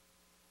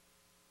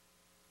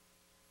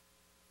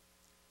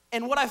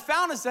 And what I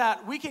found is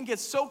that we can get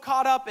so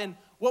caught up in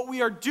what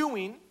we are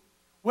doing,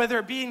 whether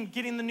it be in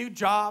getting the new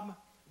job,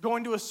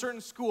 going to a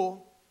certain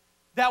school,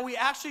 that we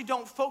actually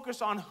don't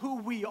focus on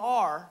who we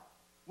are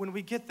when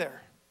we get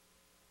there.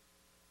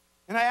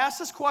 And I asked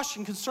this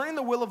question concerning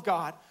the will of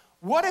God: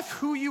 what if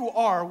who you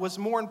are was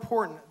more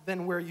important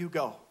than where you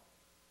go?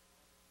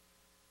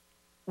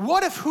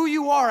 What if who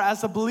you are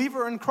as a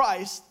believer in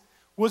Christ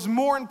was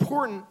more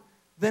important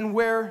than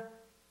where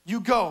you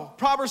go?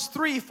 Proverbs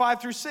 3,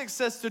 5-6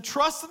 says to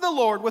trust in the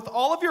Lord with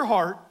all of your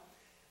heart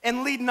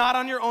and lead not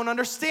on your own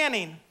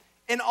understanding.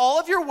 In all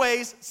of your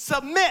ways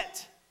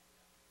submit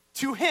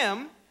to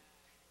him,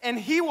 and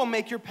he will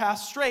make your path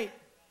straight. It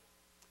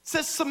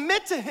says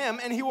submit to him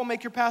and he will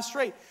make your path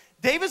straight.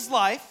 David's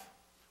life,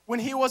 when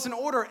he was in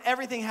order,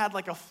 everything had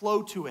like a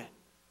flow to it.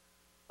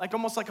 Like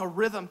almost like a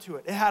rhythm to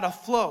it. It had a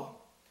flow.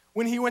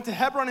 When he went to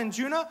Hebron in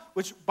Judah,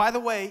 which by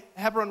the way,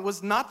 Hebron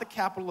was not the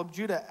capital of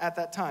Judah at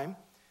that time,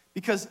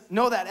 because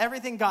know that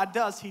everything God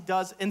does, he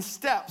does in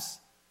steps,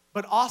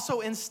 but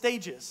also in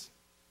stages.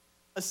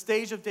 A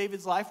stage of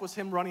David's life was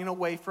him running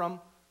away from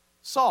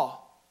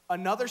Saul.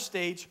 Another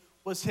stage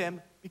was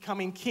him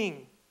becoming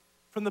king.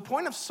 From the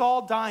point of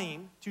Saul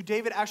dying to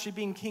David actually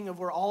being king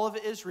over all of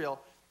Israel,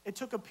 it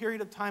took a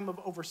period of time of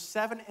over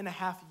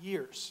 7.5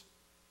 years.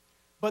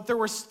 But there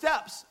were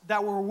steps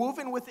that were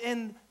woven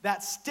within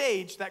that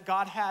stage that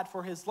God had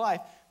for his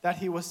life that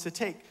he was to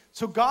take.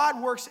 So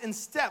God works in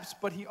steps,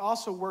 but he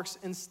also works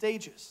in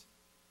stages.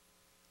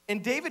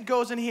 And David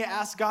goes and he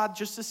asks God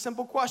just a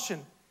simple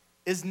question: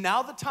 is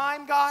now the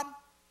time, God?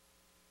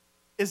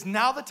 Is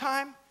now the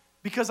time?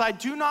 Because I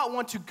do not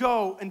want to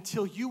go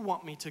until you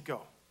want me to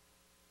go.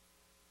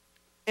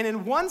 And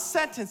in one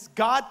sentence,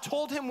 God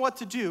told him what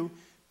to do,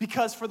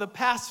 because for the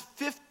past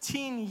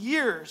 15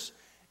 years,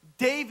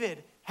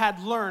 David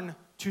had learned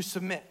to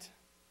submit.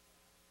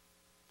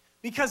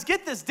 Because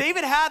get this,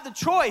 David had the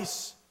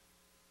choice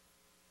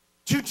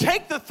to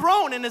take the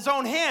throne in his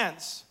own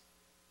hands.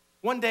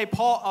 One day,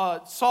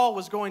 Saul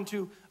was going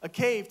to a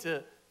cave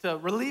to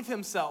relieve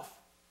himself.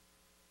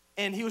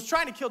 And he was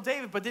trying to kill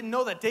David, but didn't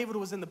know that David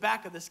was in the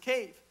back of this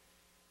cave.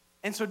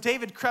 And so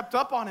David crept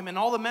up on him, and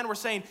all the men were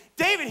saying,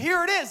 David,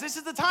 here it is. This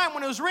is the time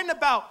when it was written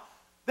about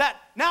that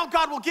now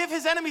God will give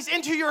his enemies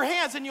into your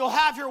hands, and you'll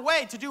have your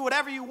way to do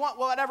whatever you want,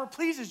 whatever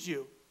pleases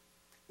you.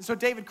 And so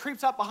David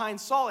creeps up behind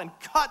Saul and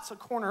cuts a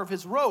corner of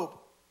his robe.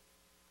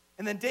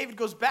 And then David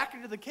goes back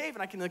into the cave,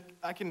 and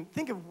I can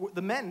think of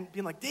the men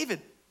being like,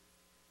 David,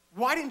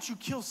 why didn't you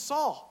kill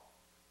Saul?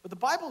 But the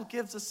Bible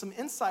gives us some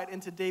insight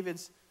into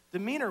David's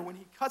demeanor. When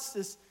he cuts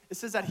this, it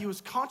says that he was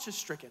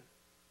conscience-stricken.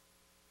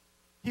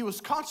 He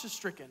was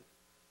conscience-stricken.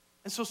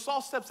 And so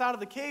Saul steps out of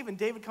the cave, and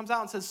David comes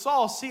out and says,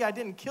 Saul, see, I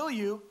didn't kill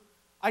you.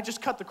 I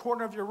just cut the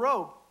corner of your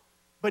robe.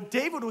 But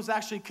David was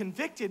actually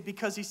convicted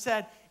because he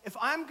said, if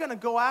I'm going to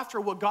go after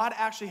what God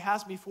actually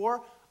has me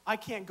for, I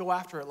can't go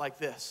after it like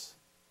this.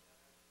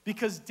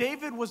 Because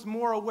David was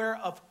more aware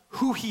of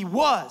who he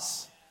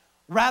was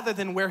rather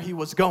than where he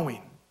was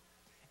going.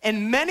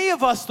 And many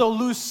of us, though,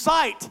 lose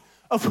sight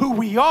of who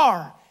we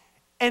are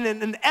and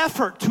in an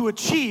effort to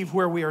achieve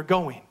where we are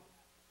going.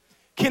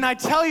 Can I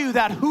tell you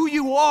that who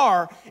you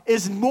are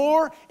is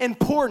more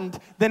important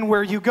than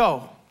where you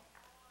go?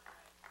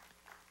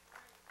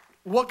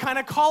 What kind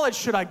of college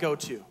should I go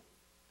to?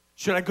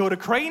 Should I go to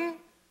Creighton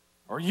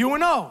or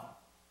UNO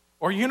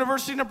or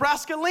University of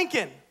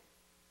Nebraska-Lincoln?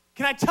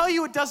 Can I tell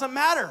you it doesn't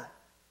matter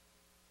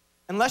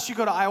unless you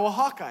go to Iowa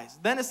Hawkeyes.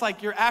 Then it's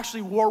like you're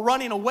actually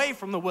running away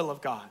from the will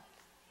of God.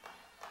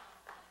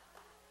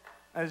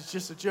 It's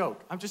just a joke.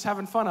 I'm just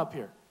having fun up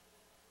here.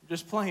 I'm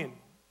just playing.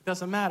 It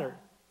doesn't matter.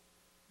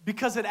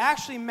 Because it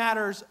actually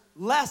matters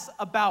less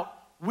about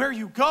where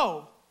you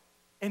go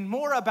and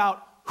more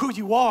about who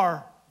you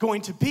are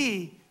going to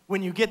be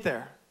when you get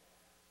there.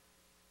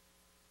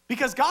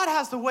 Because God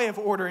has the way of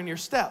ordering your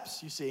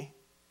steps, you see.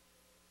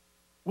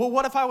 Well,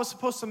 what if I was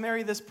supposed to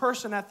marry this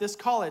person at this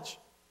college?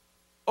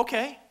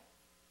 Okay.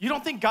 You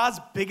don't think God's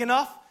big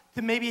enough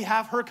to maybe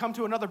have her come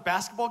to another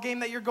basketball game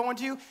that you're going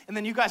to, and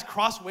then you guys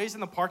cross ways in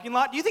the parking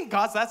lot? Do you think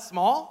God's that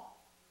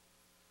small?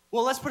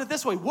 Well, let's put it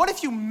this way. What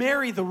if you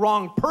marry the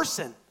wrong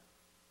person?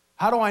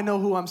 How do I know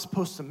who I'm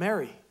supposed to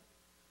marry?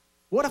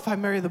 What if I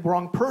marry the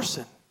wrong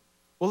person?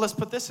 Well, let's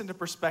put this into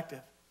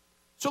perspective.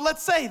 So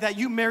let's say that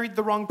you married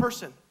the wrong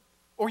person,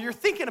 or you're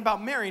thinking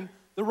about marrying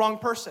the wrong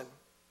person.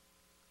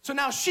 So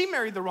now she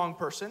married the wrong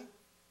person,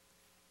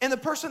 and the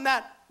person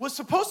that was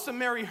supposed to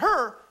marry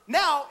her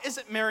now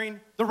isn't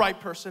marrying the right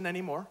person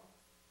anymore.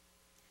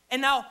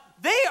 And now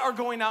they are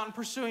going out and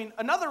pursuing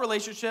another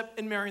relationship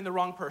and marrying the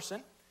wrong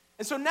person.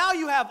 And so now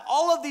you have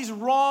all of these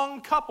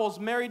wrong couples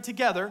married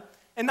together.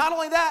 And not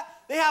only that,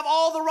 they have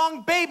all the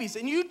wrong babies.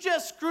 And you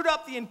just screwed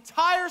up the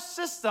entire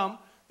system,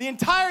 the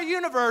entire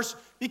universe,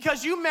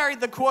 because you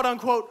married the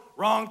quote-unquote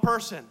wrong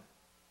person.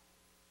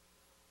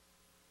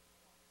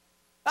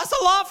 That's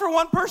a lot for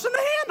one person to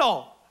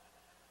handle.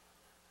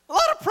 A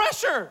lot of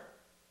pressure.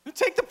 You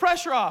take the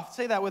pressure off.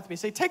 Say that with me.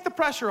 Say, take the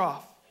pressure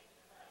off.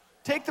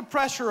 Take the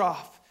pressure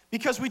off.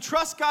 Because we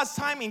trust God's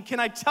timing. Can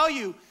I tell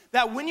you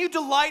that when you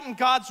delight in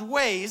God's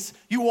ways,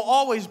 you will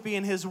always be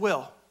in His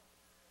will.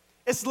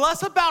 It's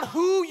less about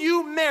who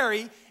you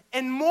marry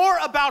and more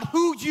about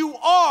who you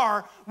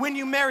are when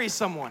you marry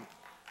someone.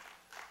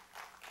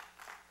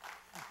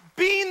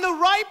 Being the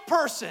right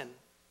person.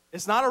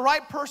 It's not a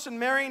right person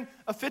marrying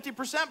a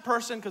 50%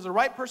 person, because a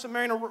right person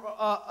marrying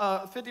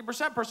a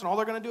 50% person, all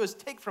they're going to do is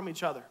take from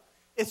each other.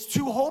 It's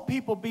two whole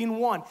people being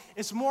one.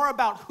 It's more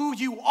about who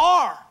you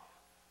are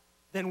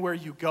than where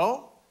you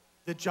go,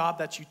 the job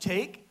that you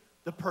take,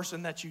 the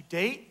person that you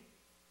date.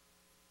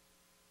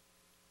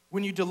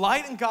 When you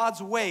delight in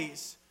God's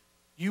ways,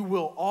 you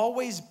will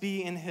always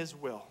be in His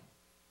will.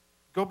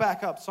 Go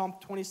back up, Psalm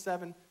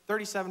 37,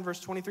 verse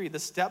 23. The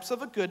steps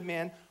of a good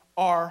man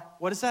are,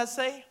 what does that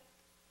say?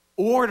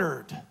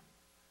 Ordered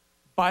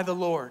by the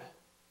Lord.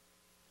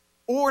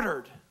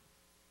 Ordered.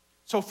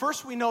 So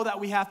first we know that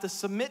we have to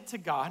submit to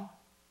God.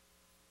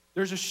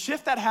 There's a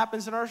shift that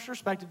happens in our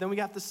perspective. Then we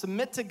have to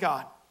submit to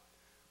God.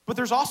 But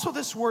there's also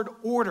this word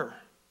order.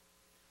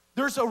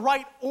 There's a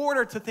right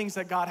order to things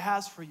that God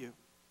has for you.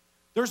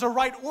 There's a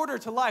right order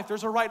to life.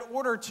 There's a right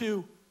order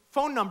to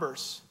phone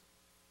numbers.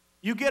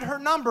 You get her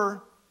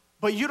number,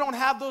 but you don't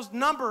have those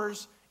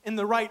numbers in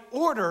the right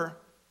order,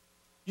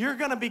 you're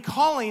going to be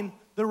calling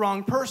the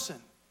wrong person.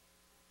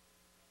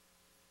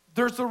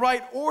 There's the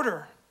right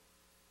order.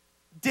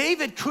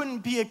 David couldn't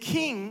be a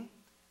king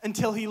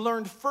until he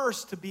learned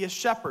first to be a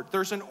shepherd.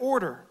 There's an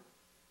order.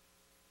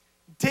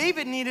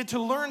 David needed to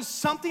learn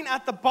something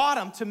at the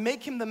bottom to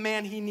make him the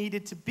man he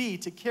needed to be,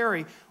 to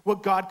carry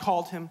what God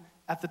called him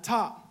at the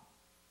top.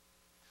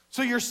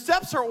 So your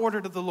steps are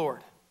ordered of the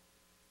Lord,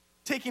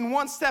 taking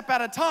one step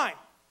at a time.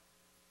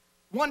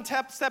 One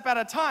step at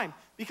a time.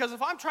 Because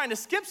if I'm trying to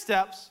skip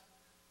steps,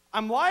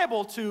 I'm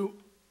liable to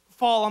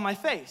fall on my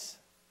face.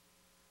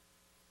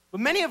 But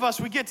many of us,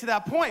 we get to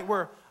that point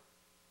where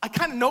I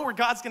kind of know where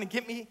God's going to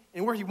get me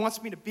and where He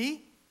wants me to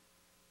be.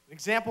 An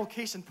example,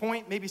 case in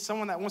point, maybe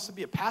someone that wants to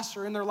be a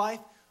pastor in their life.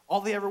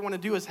 All they ever want to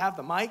do is have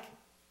the mic,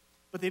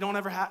 but they don't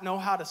ever know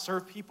how to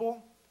serve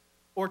people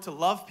or to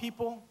love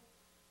people.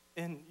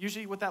 And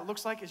usually what that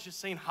looks like is just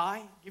saying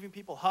hi, giving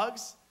people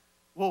hugs.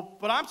 Well,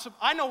 but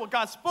I know what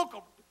God spoke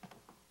of.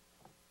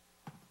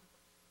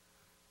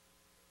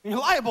 You're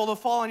liable to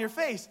fall on your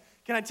face.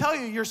 Can I tell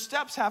you, your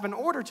steps have an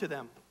order to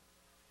them.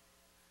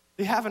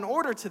 They have an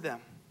order to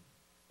them.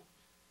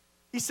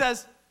 He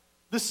says,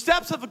 the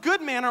steps of a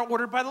good man are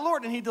ordered by the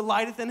Lord, and He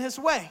delighteth in His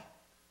way.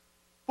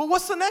 But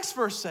what's the next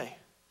verse say?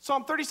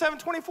 Psalm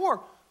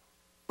 37:24.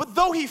 But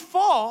though he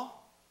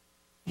fall,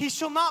 he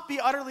shall not be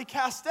utterly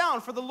cast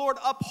down, for the Lord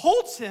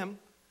upholds him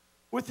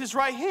with His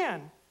right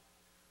hand.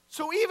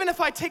 So even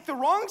if I take the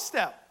wrong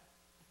step,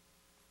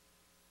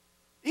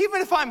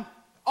 even if I'm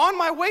on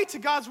my way to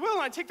God's will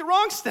and I take the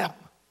wrong step,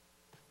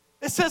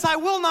 it says I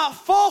will not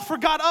fall, for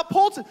God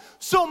upholds it.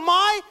 So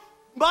my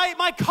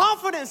My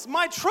confidence,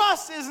 my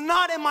trust is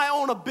not in my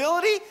own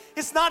ability.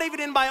 It's not even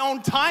in my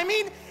own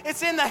timing.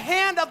 It's in the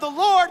hand of the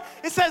Lord.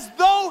 It says,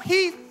 though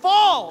he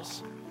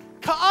falls,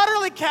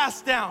 utterly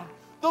cast down,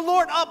 the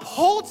Lord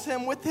upholds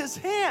him with his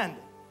hand.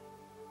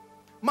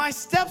 My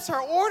steps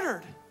are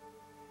ordered.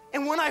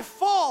 And when I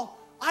fall,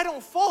 I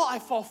don't fall, I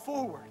fall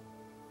forward.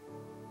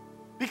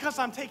 Because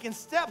I'm taking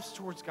steps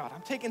towards God.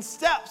 I'm taking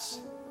steps.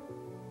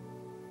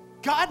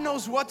 God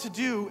knows what to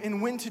do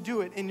and when to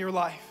do it in your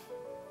life.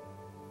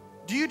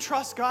 Do you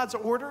trust God's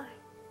order?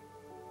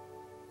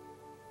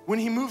 When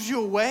he moves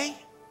you away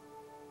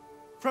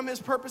from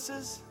his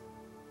purposes,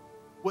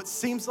 what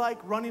seems like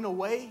running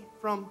away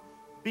from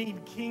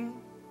being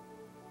king,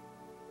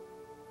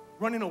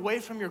 running away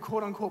from your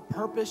quote-unquote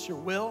purpose, your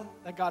will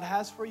that God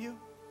has for you,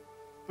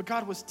 but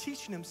God was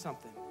teaching him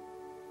something.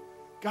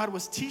 God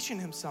was teaching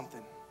him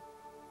something.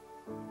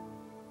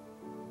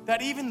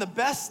 That even the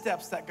best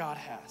steps that God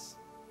has,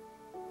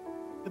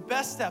 the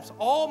best steps,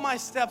 all my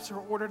steps are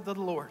ordered to the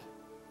Lord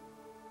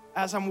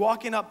as I'm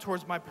walking up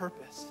towards my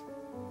purpose.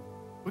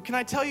 But can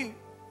I tell you,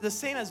 the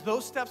same as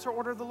those steps are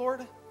ordered to the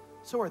Lord,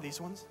 so are these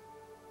ones.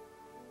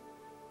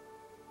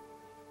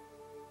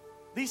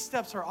 These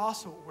steps are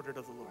also ordered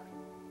of the Lord.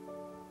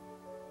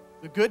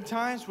 The good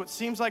times, what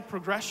seems like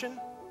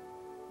progression,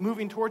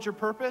 moving towards your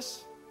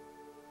purpose,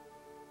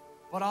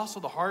 but also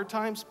the hard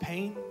times,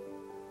 pain,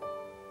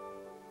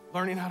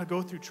 learning how to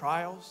go through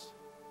trials,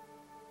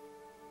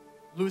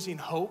 losing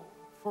hope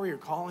for your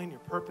calling, your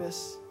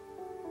purpose,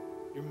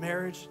 your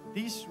marriage.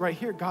 These right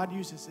here, God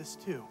uses this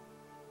too.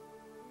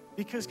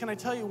 Because can I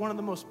tell you, one of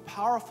the most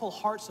powerful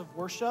hearts of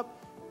worship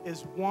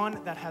is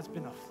one that has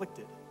been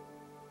afflicted.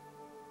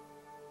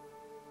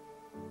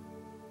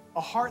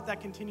 A heart that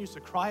continues to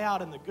cry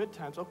out in the good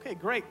times. Okay,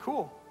 great,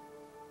 cool.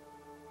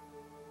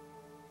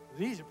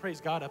 It's easy to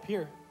praise God up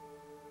here.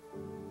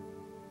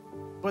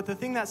 But the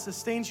thing that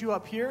sustains you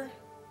up here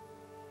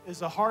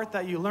is a heart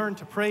that you learn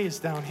to praise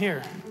down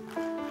here.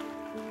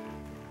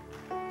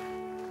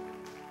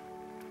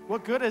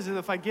 What good is it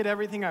if I get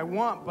everything I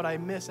want, but I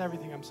miss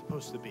everything I'm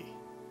supposed to be?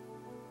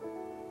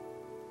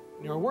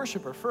 And you're a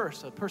worshiper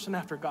first, a person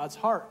after God's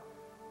heart.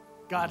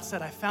 God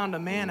said, I found a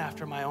man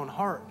after my own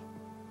heart,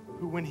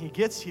 who when he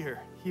gets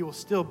here, he will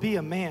still be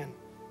a man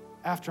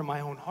after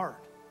my own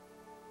heart.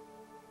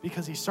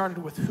 Because he started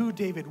with who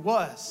David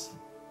was,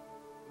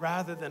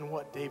 rather than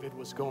what David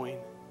was going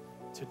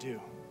to do.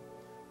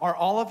 Are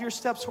all of your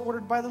steps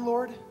ordered by the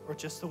Lord, or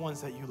just the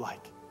ones that you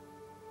like?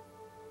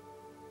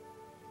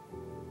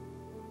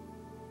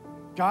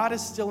 God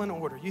is still in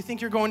order. You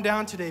think you're going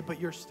down today, but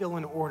you're still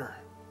in order.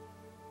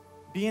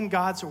 Be in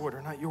God's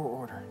order, not your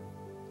order.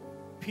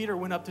 Peter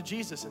went up to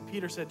Jesus, and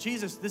Peter said,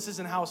 Jesus, this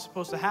isn't how it's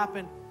supposed to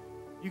happen.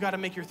 You got to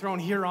make your throne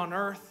here on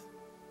earth.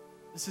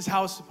 This is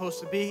how it's supposed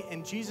to be.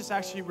 And Jesus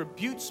actually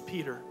rebukes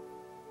Peter.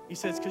 He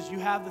says, because you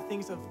have the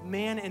things of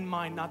man in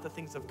mind, not the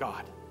things of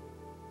God.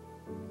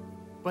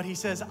 But he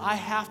says, I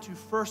have to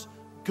first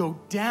go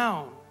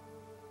down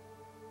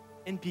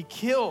and be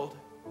killed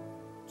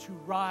to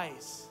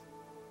rise,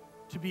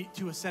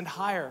 to ascend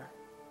higher,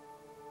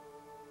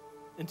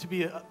 and to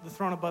be the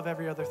throne above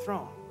every other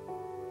throne.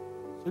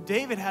 So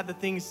David had the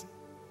things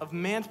of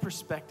man's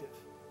perspective,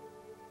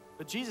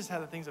 but Jesus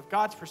had the things of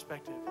God's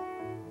perspective.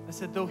 I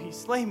said, though he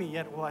slay me,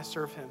 yet will I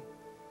serve him.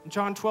 And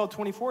John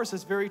 12:24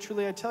 says, very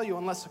truly I tell you,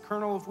 unless a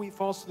kernel of wheat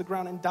falls to the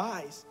ground and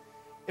dies,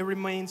 it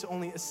remains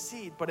only a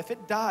seed. But if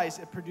it dies,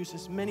 it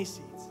produces many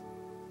seeds.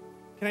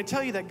 Can I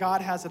tell you that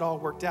God has it all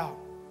worked out?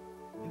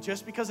 And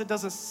just because it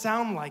doesn't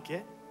sound like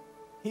it,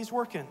 he's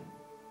working.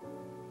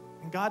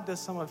 And God does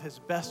some of his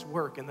best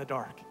work in the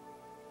dark.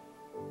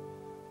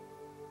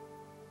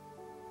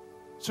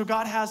 So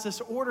God has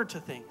this order to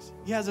things.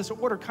 He has this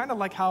order, kind of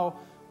like how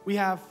we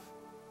have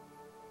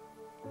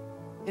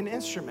an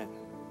instrument.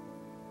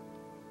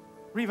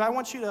 Reeve, I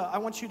want you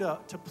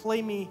to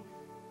play me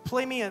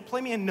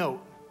a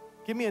note.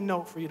 Give me a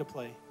note for you to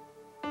play.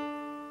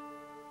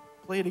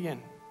 Play it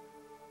again.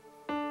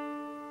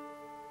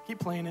 Keep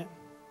playing it.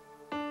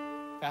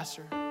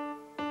 Faster.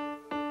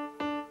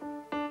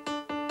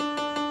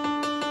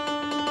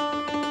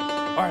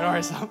 All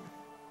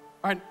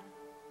right.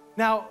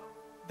 Now,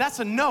 that's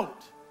a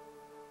note.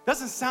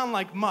 Doesn't sound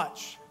like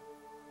much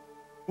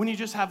when you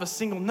just have a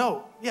single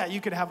note. Yeah,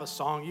 you could have a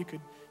song. You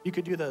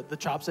could do the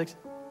chopsticks.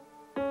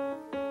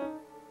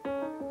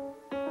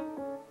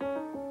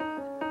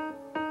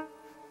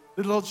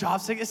 The little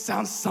chopstick, it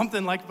sounds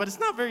something like, but it's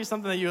not very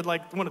something that you would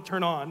like want to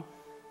turn on,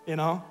 you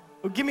know?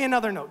 Well, give me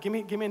another note. Give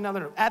me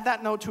another note. Add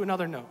that note to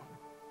another note.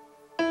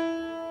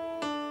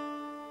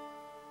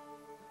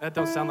 That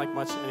don't sound like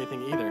much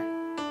anything either.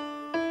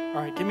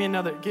 All right, give me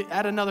another,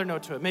 add another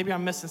note to it. Maybe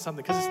I'm missing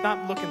something because it's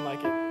not looking like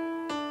it.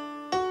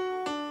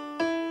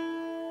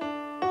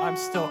 I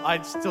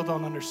still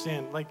don't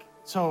understand. Like,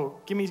 so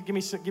give me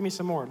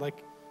some more.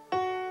 Like,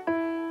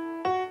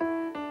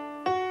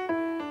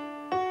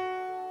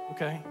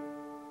 okay.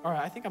 All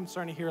right, I think I'm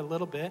starting to hear a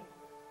little bit.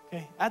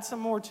 Okay, add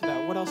some more to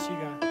that. What else you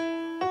got?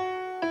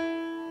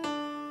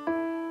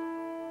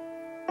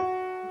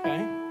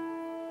 Okay.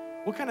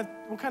 What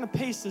kind of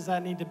pace does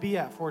that need to be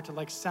at for it to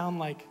like sound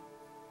like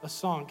a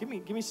song? Give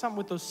me something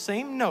with those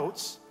same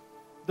notes,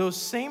 those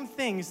same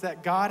things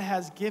that God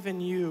has given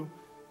you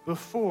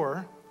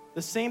before,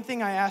 the same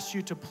thing I asked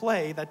you to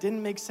play that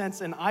didn't make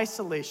sense in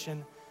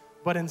isolation,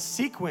 but in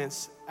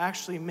sequence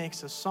actually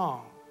makes a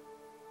song.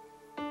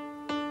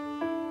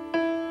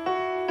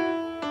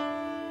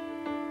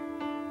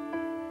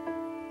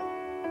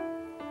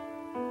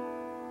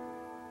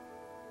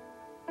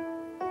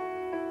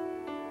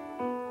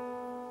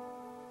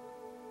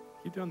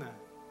 Keep doing that.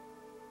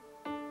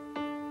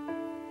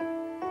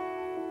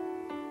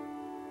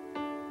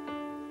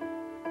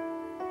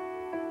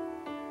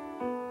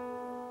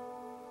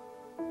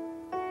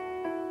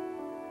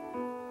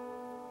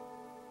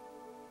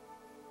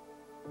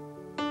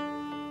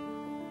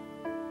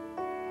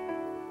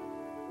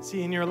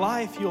 See, in your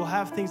life, you'll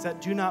have things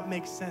that do not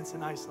make sense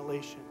in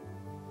isolation,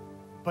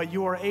 but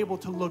you are able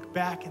to look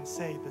back and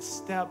say, the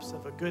steps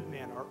of a good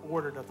man are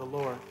ordered of the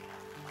Lord.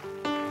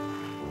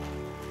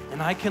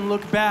 And I can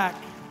look back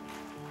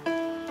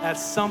at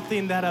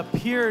something that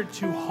appeared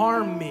to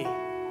harm me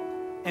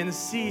and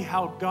see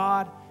how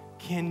God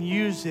can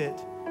use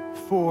it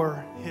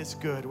for his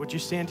good. Would you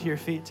stand to your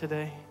feet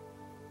today?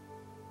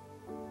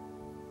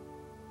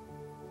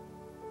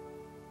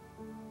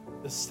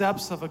 The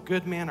steps of a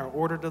good man are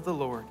ordered of the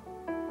Lord.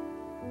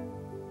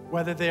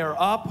 Whether they are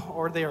up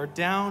or they are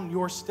down,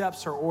 your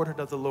steps are ordered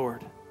of the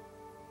Lord.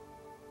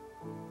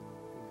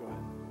 Go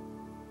ahead.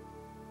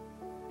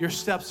 Your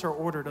steps are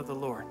ordered of the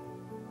Lord.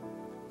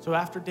 So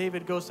after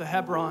David goes to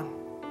Hebron,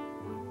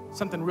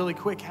 something really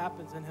quick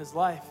happens in his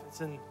life.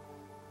 It's in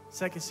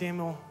 2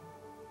 Samuel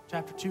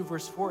chapter 2,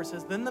 verse 4. It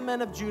says, "Then the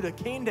men of Judah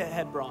came to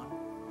Hebron,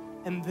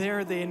 and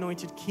there they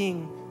anointed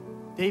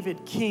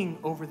David king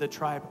over the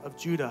tribe of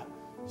Judah."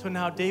 So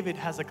now David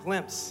has a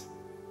glimpse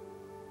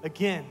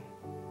again,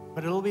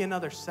 but it'll be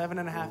another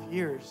 7.5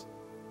 years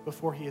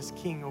before he is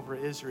king over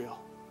Israel.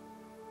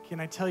 Can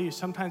I tell you,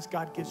 sometimes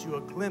God gives you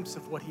a glimpse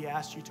of what he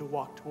asked you to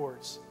walk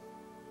towards.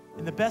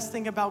 And the best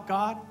thing about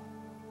God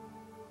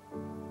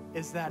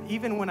is that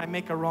even when I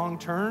make a wrong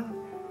turn,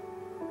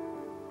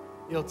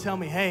 he'll tell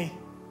me, hey,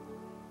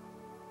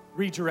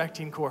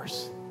 redirecting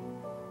course.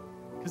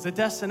 Because the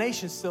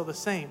destination is still the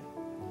same.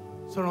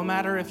 So no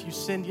matter if you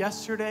sinned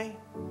yesterday,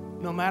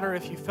 no matter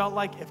if you felt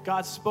like if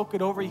God spoke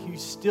it over you,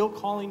 he's still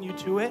calling you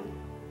to it.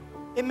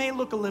 It may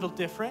look a little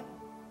different.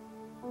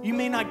 You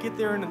may not get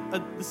there in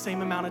the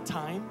same amount of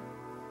time,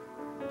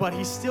 but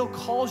he still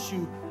calls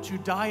you to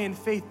die in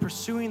faith,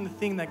 pursuing the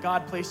thing that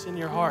God placed in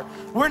your heart.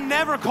 We're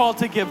never called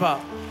to give up.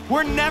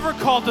 We're never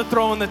called to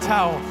throw in the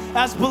towel.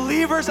 As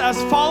believers,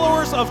 as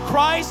followers of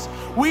Christ,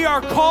 we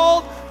are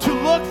called to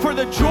look for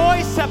the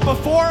joy set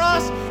before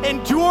us,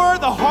 endure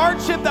the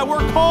hardship that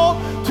we're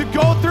called to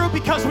go through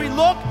because we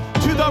look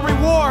to the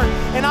reward.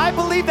 And I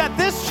believe that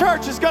this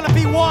church is going to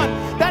be one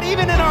that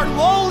even in our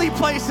lowly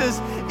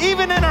places,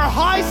 even in our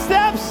high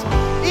steps,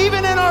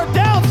 even in our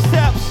down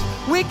steps,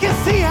 we can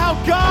see how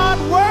God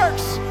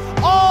works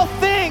all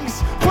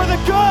things for the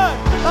good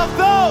of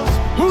those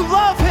who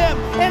love him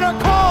and are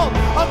called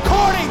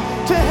according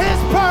to his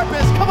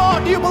purpose. Come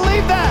on, do you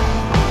believe that?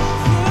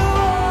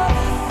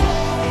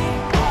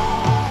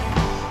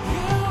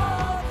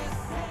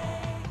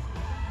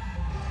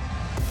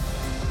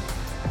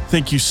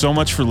 Thank you so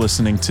much for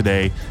listening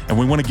today, and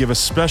we want to give a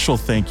special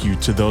thank you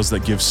to those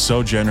that give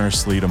so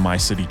generously to My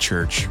City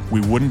Church. We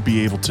wouldn't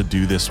be able to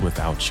do this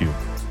without you.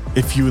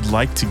 If you would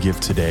like to give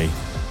today,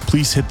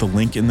 please hit the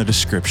link in the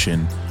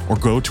description or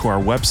go to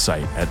our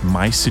website at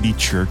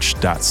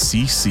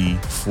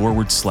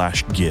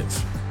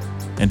mycitychurch.cc/give.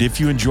 And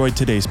if you enjoyed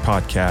today's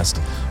podcast,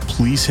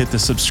 please hit the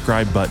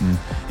subscribe button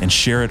and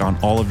share it on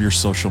all of your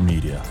social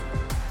media.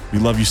 We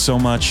love you so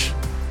much.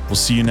 We'll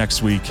see you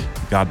next week.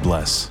 God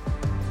bless.